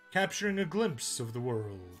 capturing a glimpse of the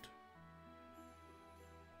world.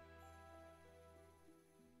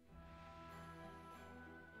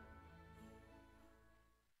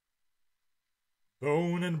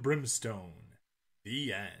 Bone and Brimstone.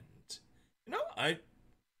 The end. You know, I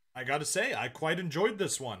gotta say, I quite enjoyed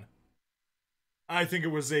this one. I think it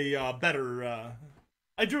was a better,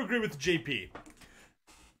 I do agree with JP.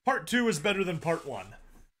 Part 2 is better than Part 1.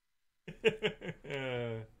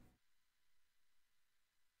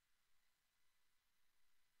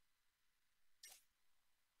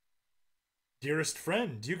 Dearest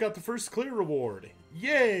friend, you got the first clear reward.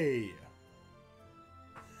 Yay!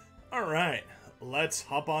 Alright, let's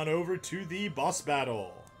hop on over to the boss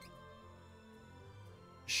battle.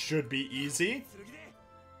 Should be easy.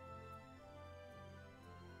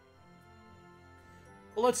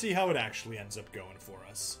 Well, let's see how it actually ends up going for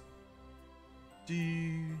us.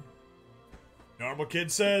 Normal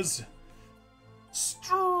kid says,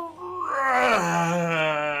 stretch.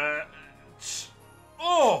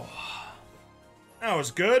 Oh, that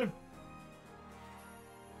was good.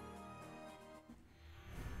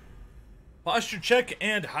 Posture check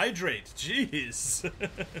and hydrate. Jeez.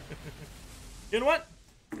 You know what?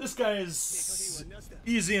 This guy is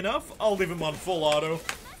easy enough. I'll leave him on full auto.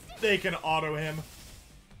 They can auto him.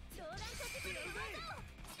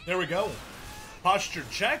 There we go. Posture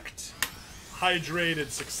checked, hydrated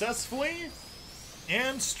successfully,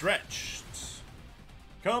 and stretched.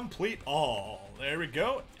 Complete all. There we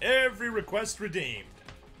go. Every request redeemed.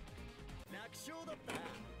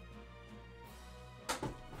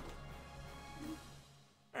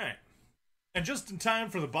 Alright. And just in time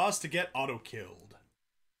for the boss to get auto-killed.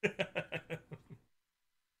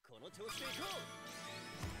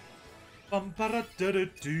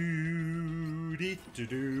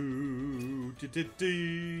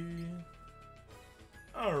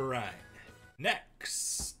 Alright,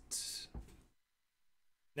 next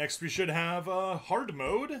we should have hard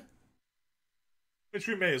mode, which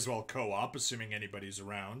we may as well co-op, assuming anybody's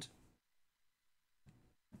around.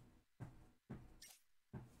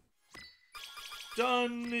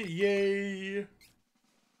 Done, yay.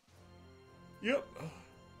 Yep.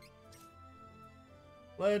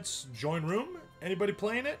 Let's join room. Anybody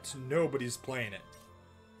playing it? Nobody's playing it.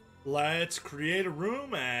 Let's create a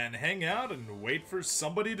room and hang out and wait for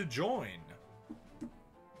somebody to join.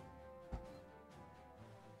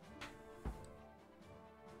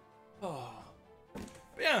 Oh.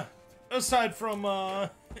 Yeah, aside from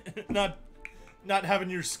not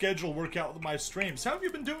having your schedule work out with my streams, how have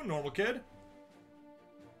you been doing, normal kid?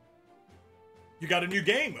 You got a new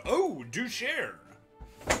game. Oh, do share.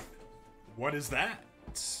 What is that?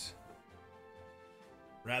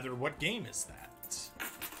 Rather, what game is that?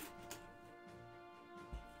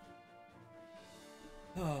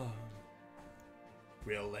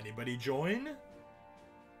 Will anybody join?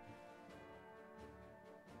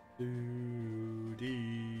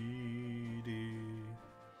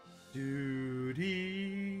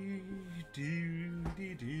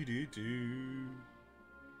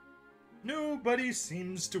 Nobody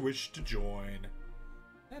seems to wish to join.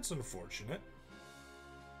 That's unfortunate.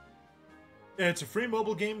 It's a free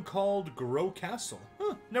mobile game called Grow Castle.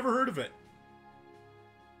 Huh, never heard of it.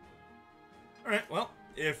 Alright, well,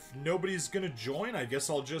 if nobody's gonna join, I guess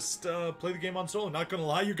I'll just play the game on solo. Not gonna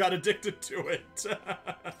lie, you got addicted to it.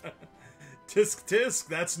 Tisk tisk,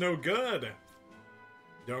 that's no good.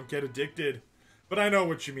 Don't get addicted. But I know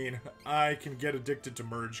what you mean. I can get addicted to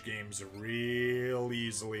merge games real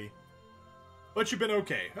easily. But you've been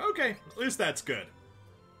okay. Okay, at least that's good.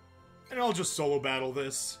 And I'll just solo battle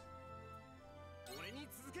this.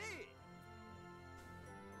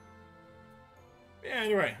 Yeah,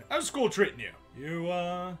 anyway, how's school treating you? You,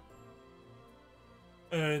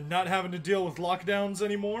 not having to deal with lockdowns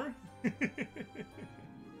anymore?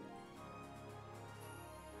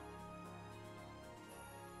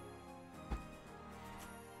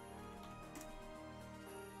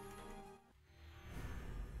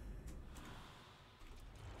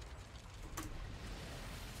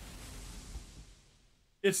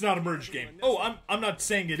 It's not a merge game. Oh, I'm not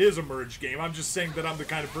saying it is a merge game. I'm just saying that I'm the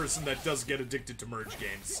kind of person that does get addicted to merge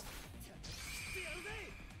games.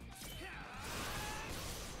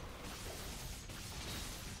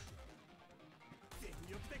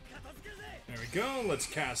 There we go. Let's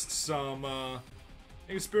cast some,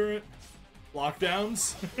 Spirit.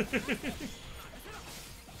 Lockdowns.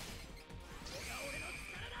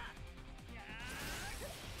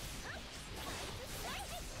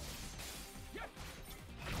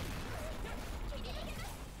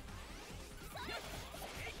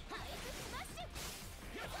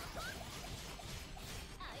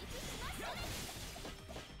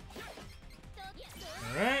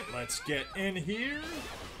 Alright, let's get in here.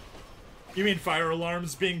 You mean fire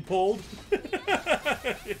alarms being pulled?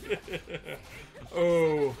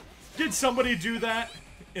 Oh. Did somebody do that?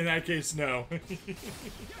 In that case, no.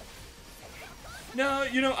 No,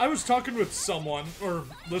 you know, I was talking with someone, or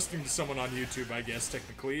listening to someone on YouTube, I guess,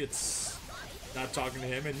 technically. It's not talking to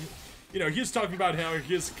him, and, you know, he was talking about how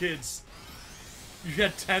his kids, you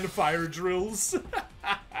had 10 fire drills.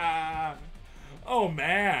 Oh,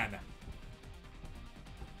 man.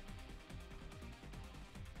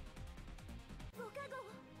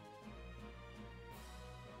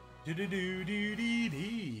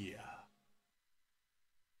 Do-do-do-do-dee-dee.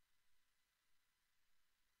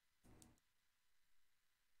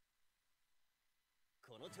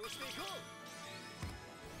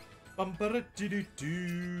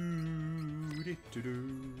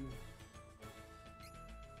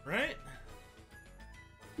 Right?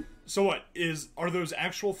 So what, are those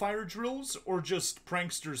actual fire drills, or just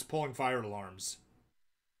pranksters pulling fire alarms?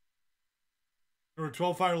 There were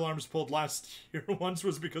 12 fire alarms pulled last year. Once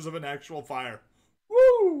was because of an actual fire.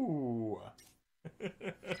 Woo!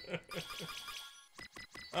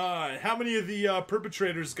 How many of the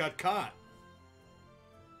perpetrators got caught?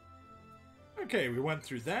 Okay, we went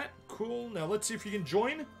through that. Cool. Now let's see if you can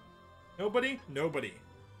join. Nobody? Nobody.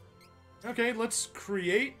 Okay, let's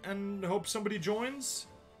create and hope somebody joins.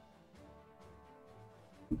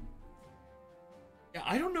 Yeah,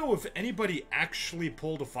 I don't know if anybody actually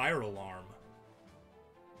pulled a fire alarm.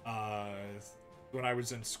 When I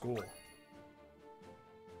was in school.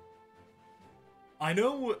 I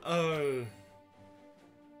know,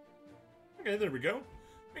 okay, there we go.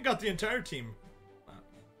 We got the entire team.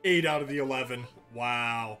 8 out of the 11.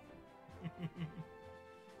 Wow.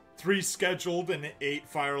 3 scheduled and 8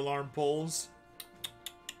 fire alarm pulls.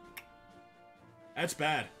 That's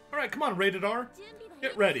bad. Alright, come on, Rated R.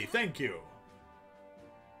 Get ready, thank you.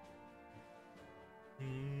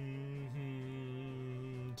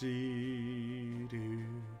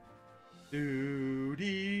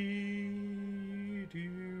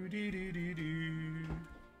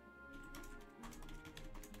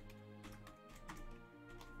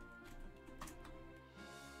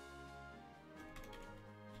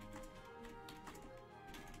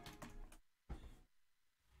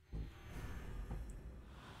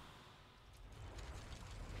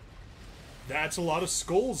 That's a lot of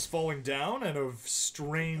skulls falling down and of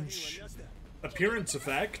strange appearance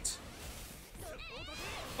effect.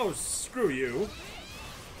 Oh, screw you.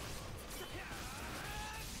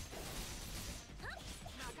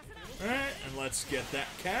 Alright, and let's get that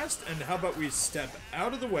cast. And how about we step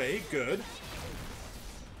out of the way? Good.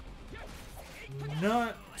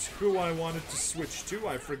 Not who I wanted to switch to.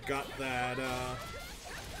 I forgot that,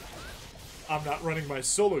 I'm not running my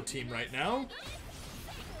solo team right now.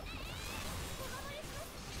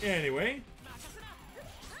 Anyway.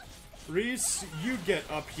 Reese, you get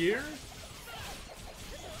up here.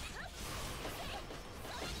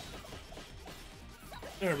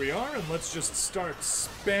 There we are, and let's just start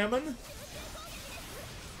spamming.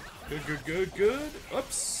 Good, good, good, good.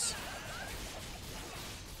 Oops.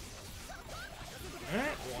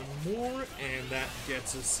 more, and that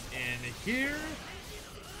gets us in here.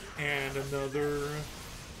 And another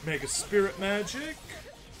Mega Spirit Magic.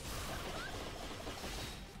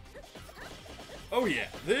 Oh yeah,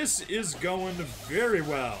 this is going very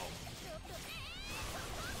well.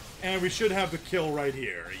 And we should have the kill right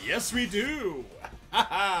here. Yes, we do!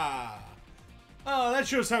 Haha! Oh, that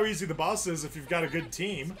shows how easy the boss is if you've got a good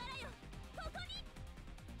team.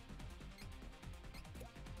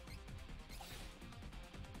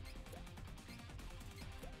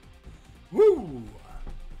 Woo!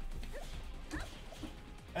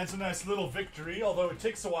 That's a nice little victory, although it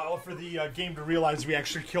takes a while for the game to realize we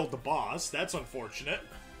actually killed the boss. That's unfortunate.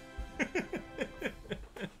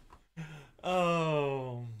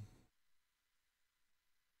 Oh.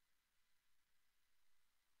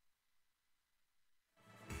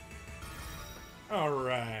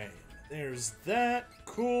 Alright. There's that.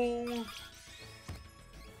 Cool.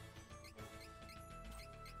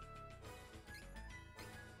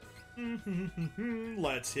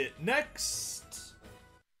 Let's hit next.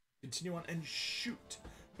 Continue on and shoot.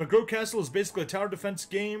 McGrow Castle is basically a tower defense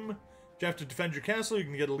game. If you have to defend your castle, you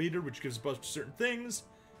can get a leader, which gives buffs to certain things.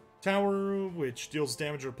 Tower, which deals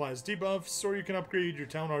damage or applies debuffs. Or you can upgrade your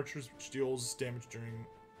town archers, which deals damage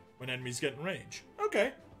when enemies get in range.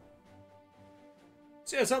 Okay.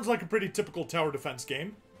 So yeah, sounds like a pretty typical tower defense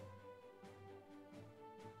game.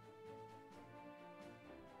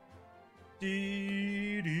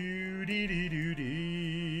 Dee doo dee dee doo dee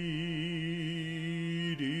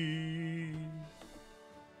dee.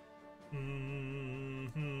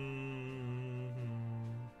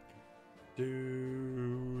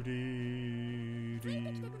 Doo dee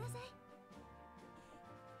dee.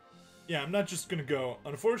 Yeah, I'm not just gonna go.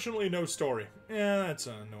 Unfortunately, no story. Yeah, that's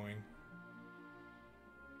annoying.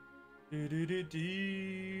 Doo doo doo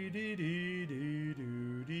dee dee dee dee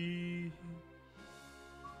doo dee.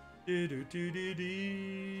 Do do do do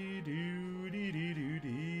do do do do do.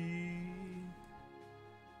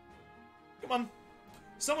 Come on,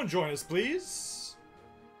 someone join us, please.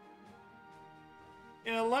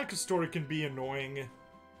 Yeah, lack of story can be annoying.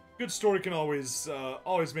 Good story can always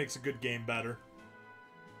makes a good game better.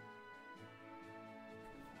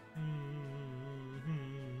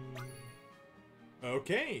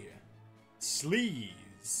 Okay,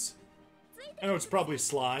 Sleaze. I know it's probably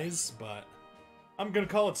Slies, but I'm gonna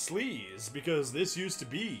call it Sleaze, because this used to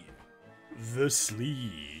be the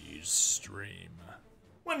Sleaze stream.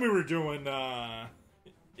 When we were doing, Data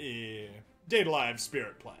Live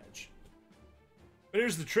Spirit Pledge. But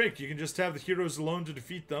here's the trick, you can just have the heroes alone to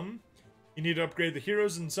defeat them. You need to upgrade the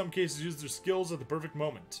heroes, and in some cases use their skills at the perfect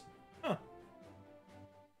moment. Huh.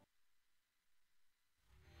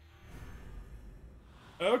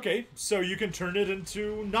 Okay, so you can turn it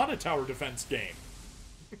into not a tower defense game.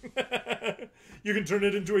 You can turn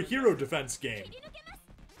it into a hero defense game.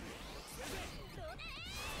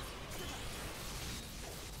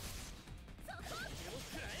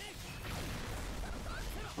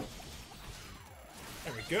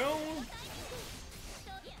 There we go.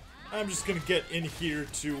 I'm just gonna get in here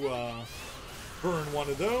to burn one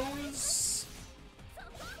of those.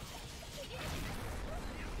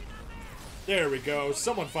 There we go.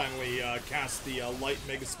 Someone finally cast the light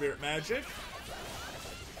Mega Spirit Magic.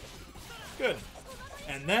 Good.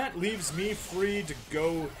 And that leaves me free to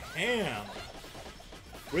go ham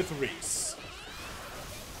with Reese.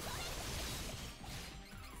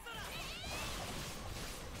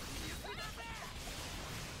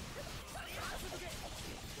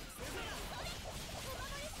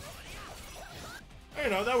 You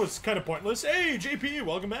know, that was kind of pointless. Hey, JP,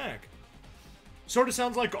 welcome back. Sort of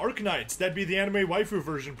sounds like Arknights. That'd be the anime waifu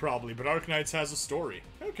version, probably, but Arknights has a story.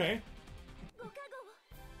 Okay.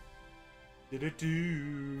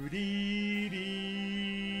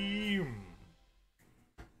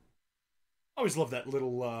 Always love that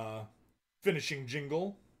little finishing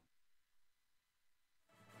jingle.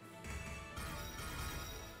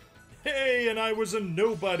 Hey, and I was a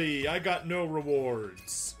nobody. I got no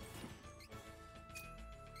rewards.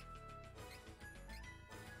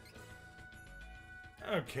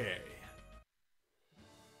 Okay.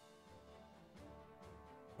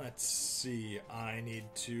 Let's see. I need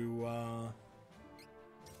to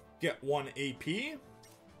get 1 AP.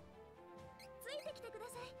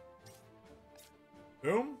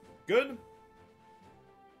 Boom. Good.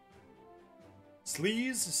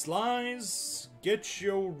 Sleaze, Slies, get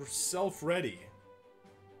yourself ready.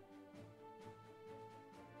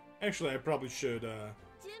 Actually, I probably should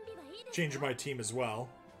change my team as well.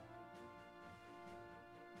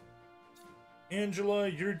 Angela,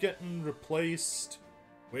 you're getting replaced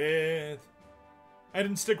with I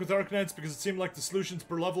didn't stick with Arcanines because it seemed like the solutions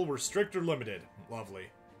per level were strict or limited. Lovely.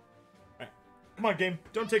 Alright. Come on, game.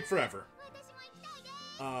 Don't take forever.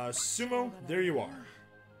 Sumo, there you are.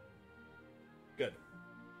 Good.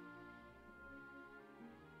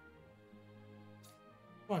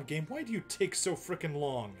 Come on, game. Why do you take so frickin'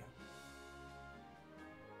 long?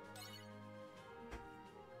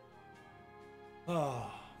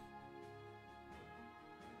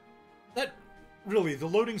 That, really, the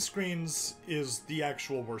loading screens is the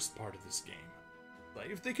actual worst part of this game. Like,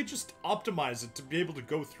 if they could just optimize it to be able to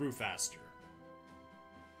go through faster.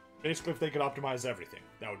 Basically, if they could optimize everything,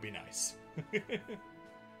 that would be nice.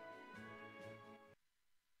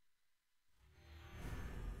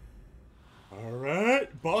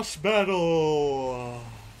 Alright, boss battle!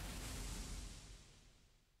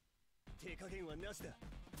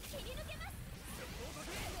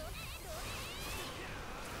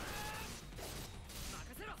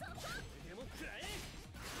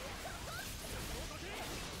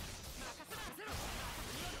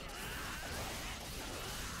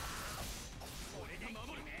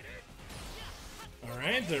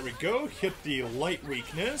 Alright, there we go. Hit the light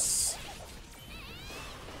weakness.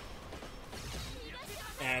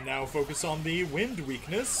 And now focus on the wind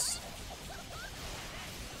weakness.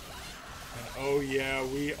 And oh yeah,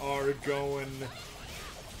 we are going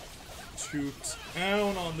to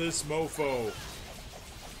town on this mofo.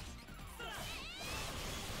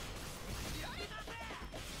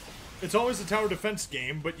 It's always a tower defense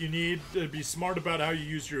game, but you need to be smart about how you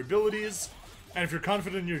use your abilities. And if you're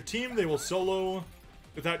confident in your team, they will solo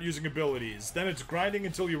without using abilities. Then it's grinding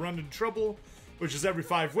until you run into trouble, which is every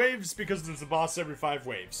 5 waves, because there's a boss every 5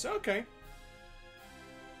 waves. Okay.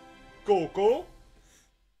 Cool.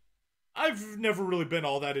 I've never really been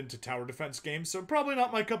all that into tower defense games, so probably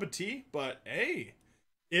not my cup of tea, but hey,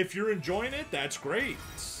 if you're enjoying it, that's great.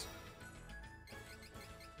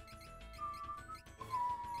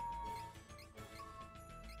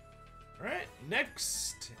 Alright,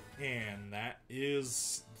 next. And that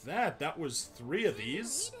is that. That was 3 of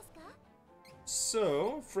these.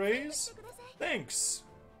 So, phrase, thanks.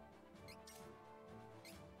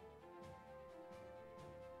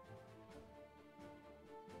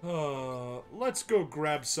 Let's go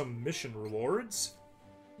grab some mission rewards.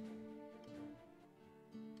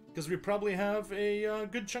 Because we probably have a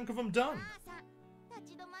good chunk of them done.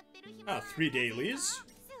 3 dailies.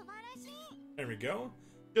 There we go.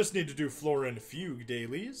 Just need to do Flora and Fugue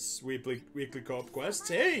dailies. Weekly co-op quests.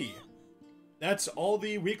 Hey! That's all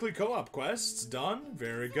the weekly co-op quests done.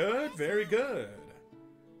 Very good, very good.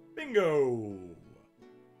 Bingo!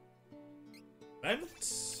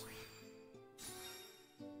 Vent.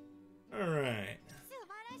 Alright.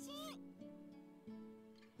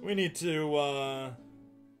 We need to,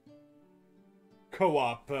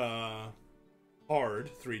 co-op, hard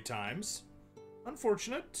 3 times.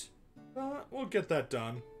 Unfortunate. But we'll get that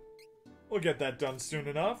done. We'll get that done soon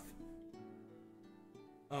enough.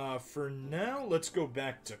 For now, let's go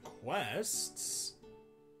back to quests.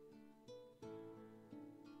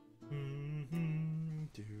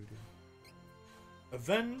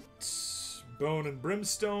 Event, Bone and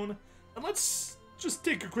Brimstone. And let's just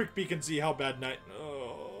take a quick peek and see how bad night...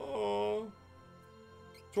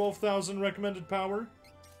 12,000 recommended power.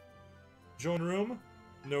 Join room.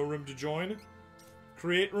 No room to join.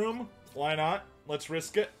 Create room. Why not? Let's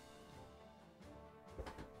risk it.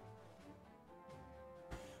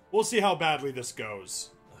 We'll see how badly this goes.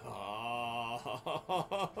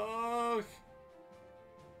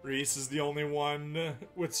 Reese is the only one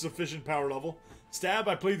with sufficient power level. Stab,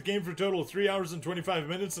 I played the game for a total of 3 hours and 25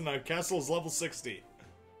 minutes and my castle is level 60.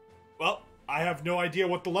 Well, I have no idea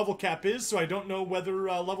what the level cap is, so I don't know whether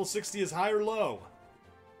level 60 is high or low.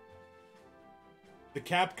 The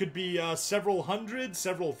cap could be several hundred,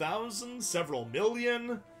 several thousand, several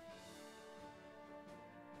million.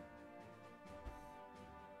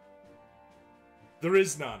 There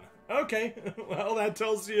is none. Okay, well that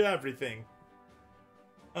tells you everything.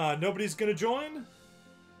 Nobody's gonna join?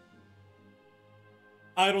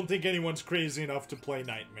 I don't think anyone's crazy enough to play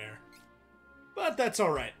Nightmare. But that's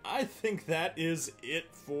alright. I think that is it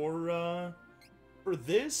for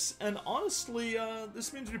this. And honestly,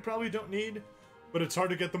 this means we probably don't need... But it's hard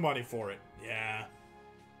to get the money for it. Yeah.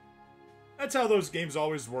 That's how those games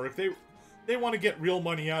always work. They want to get real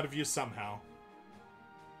money out of you somehow.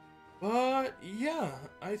 But, yeah,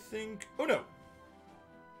 I think... Oh, no.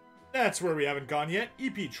 That's where we haven't gone yet.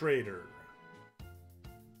 EP Trader.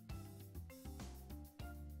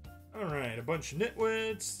 Alright, a bunch of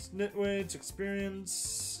nitwits,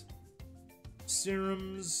 experience,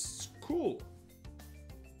 serums. Cool.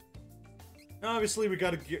 Obviously, we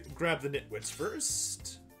gotta grab the nitwits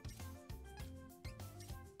first.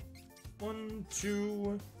 1,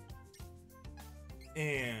 2,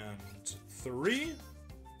 and 3.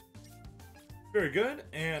 Very good.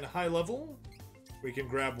 And high level, we can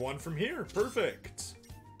grab one from here. Perfect.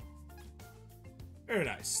 Very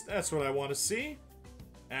nice. That's what I want to see.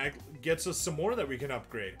 Gets us some more that we can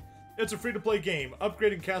upgrade. It's a free-to-play game.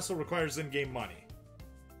 Upgrading castle requires in-game money.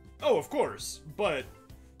 Oh, of course, but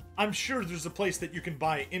I'm sure there's a place that you can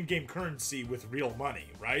buy in-game currency with real money,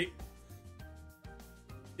 right?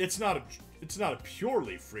 It's not a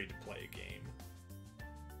purely free-to-play game.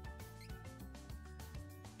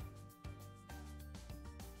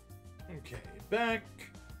 Okay, back.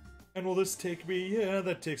 And will this take me? Yeah,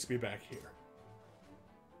 that takes me back here.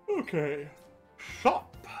 Okay. Shop.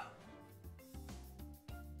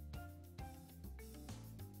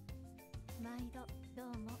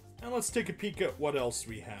 And let's take a peek at what else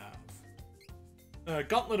we have.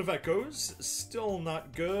 Gauntlet of Echoes, still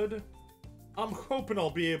not good. I'm hoping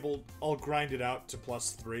I'll grind it out to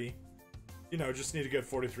 +3. You know, just need to get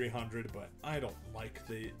 4300, but I don't like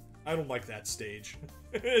that stage.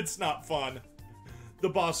 It's not fun. The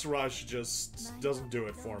boss rush just doesn't do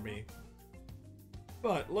it for me.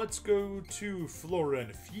 But let's go to Flora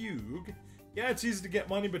and Fugue. Yeah, it's easy to get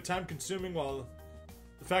money, but time consuming, while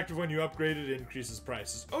the fact of when you upgrade it increases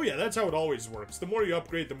prices. Oh yeah, that's how it always works. The more you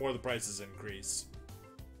upgrade, the more the prices increase.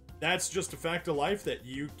 That's just a fact of life that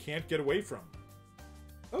you can't get away from.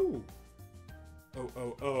 Oh.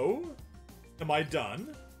 Oh. Am I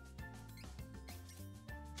done?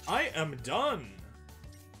 I am done.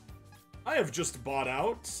 I have just bought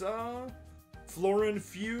out Flora and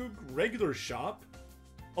Fugue regular shop.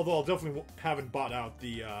 Although I'll definitely haven't bought out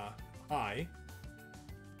the high.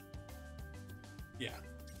 Yeah.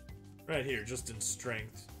 Right here, just in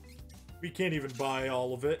strength. We can't even buy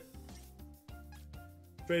all of it.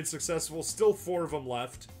 Trade successful. Still 4 of them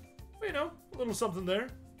left. But, you know, a little something there.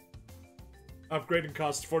 Upgrading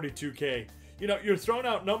costs 42k. You know, you're throwing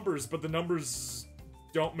out numbers, but the numbers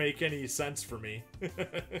don't make any sense for me.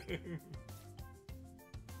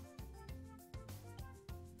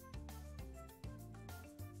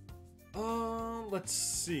 Let's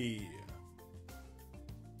see.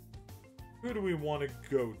 Who do we want to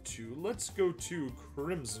go to? Let's go to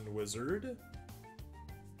Crimson Wizard.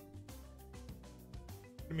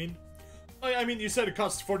 I mean, you said it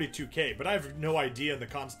costs 42k, but I have no idea in the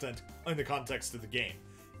context of the game.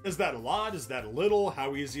 Is that a lot? Is that a little?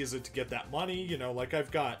 How easy is it to get that money? You know, like,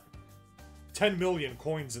 I've got 10 million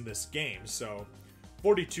coins in this game, so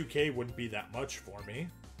 42k wouldn't be that much for me.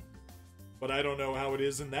 But I don't know how it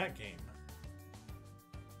is in that game.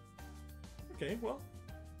 Okay, well,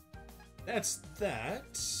 that's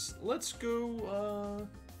that. Let's go,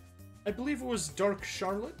 I believe it was Dark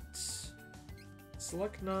Charlotte.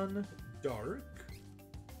 Select none, dark.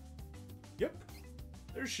 Yep,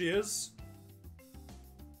 there she is.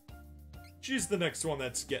 She's the next one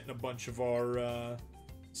that's getting a bunch of our,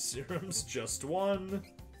 serums. Just one.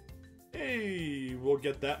 Hey, we'll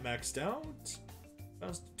get that maxed out.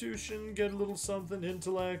 Constitution, get a little something.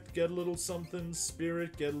 Intellect, get a little something.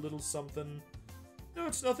 Spirit, get a little something. No,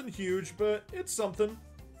 it's nothing huge, but it's something.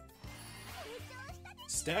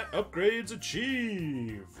 Stat upgrades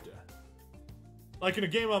achieved. Like in a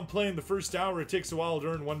game I'm playing, the first hour it takes a while to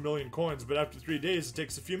earn 1 million coins, but after 3 days it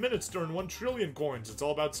takes a few minutes to earn 1 trillion coins. It's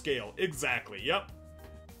all about scale. Exactly, yep.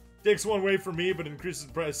 Takes one way for me, but increases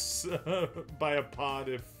the price by a pod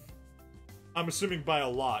if... I'm assuming by a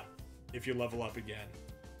lot if you level up again.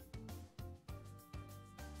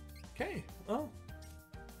 Okay, well...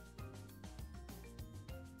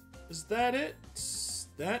 Is that it?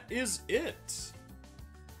 That is it.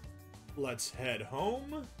 Let's head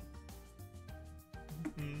home.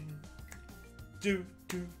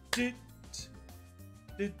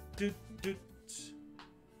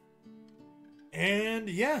 And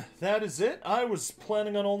yeah, that is it. I was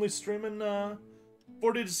planning on only streaming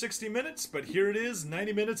 40 to 60 minutes, but here it is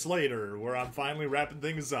 90 minutes later, where I'm finally wrapping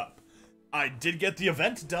things up. I did get the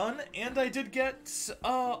event done, and I did get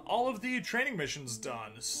all of the training missions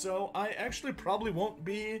done, so I actually probably won't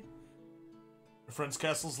be... Friend's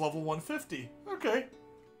Castle's level 150. Okay.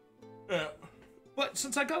 But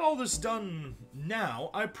since I got all this done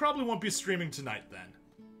now, I probably won't be streaming tonight then.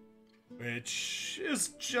 Which is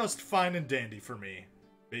just fine and dandy for me,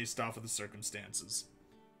 based off of the circumstances.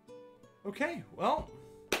 Okay, well...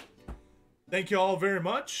 Thank you all very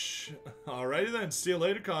much. Alrighty then, see you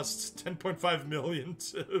later. Costs 10.5 million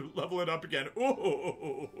to level it up again.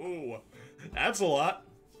 Ooh, that's a lot.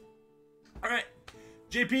 Alright,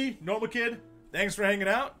 JP, Normal Kid, thanks for hanging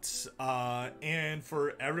out. And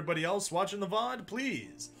for everybody else watching the VOD,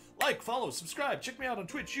 please like, follow, subscribe. Check me out on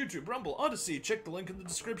Twitch, YouTube, Rumble, Odyssey. Check the link in the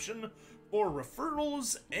description for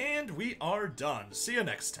referrals. And we are done. See you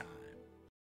next time.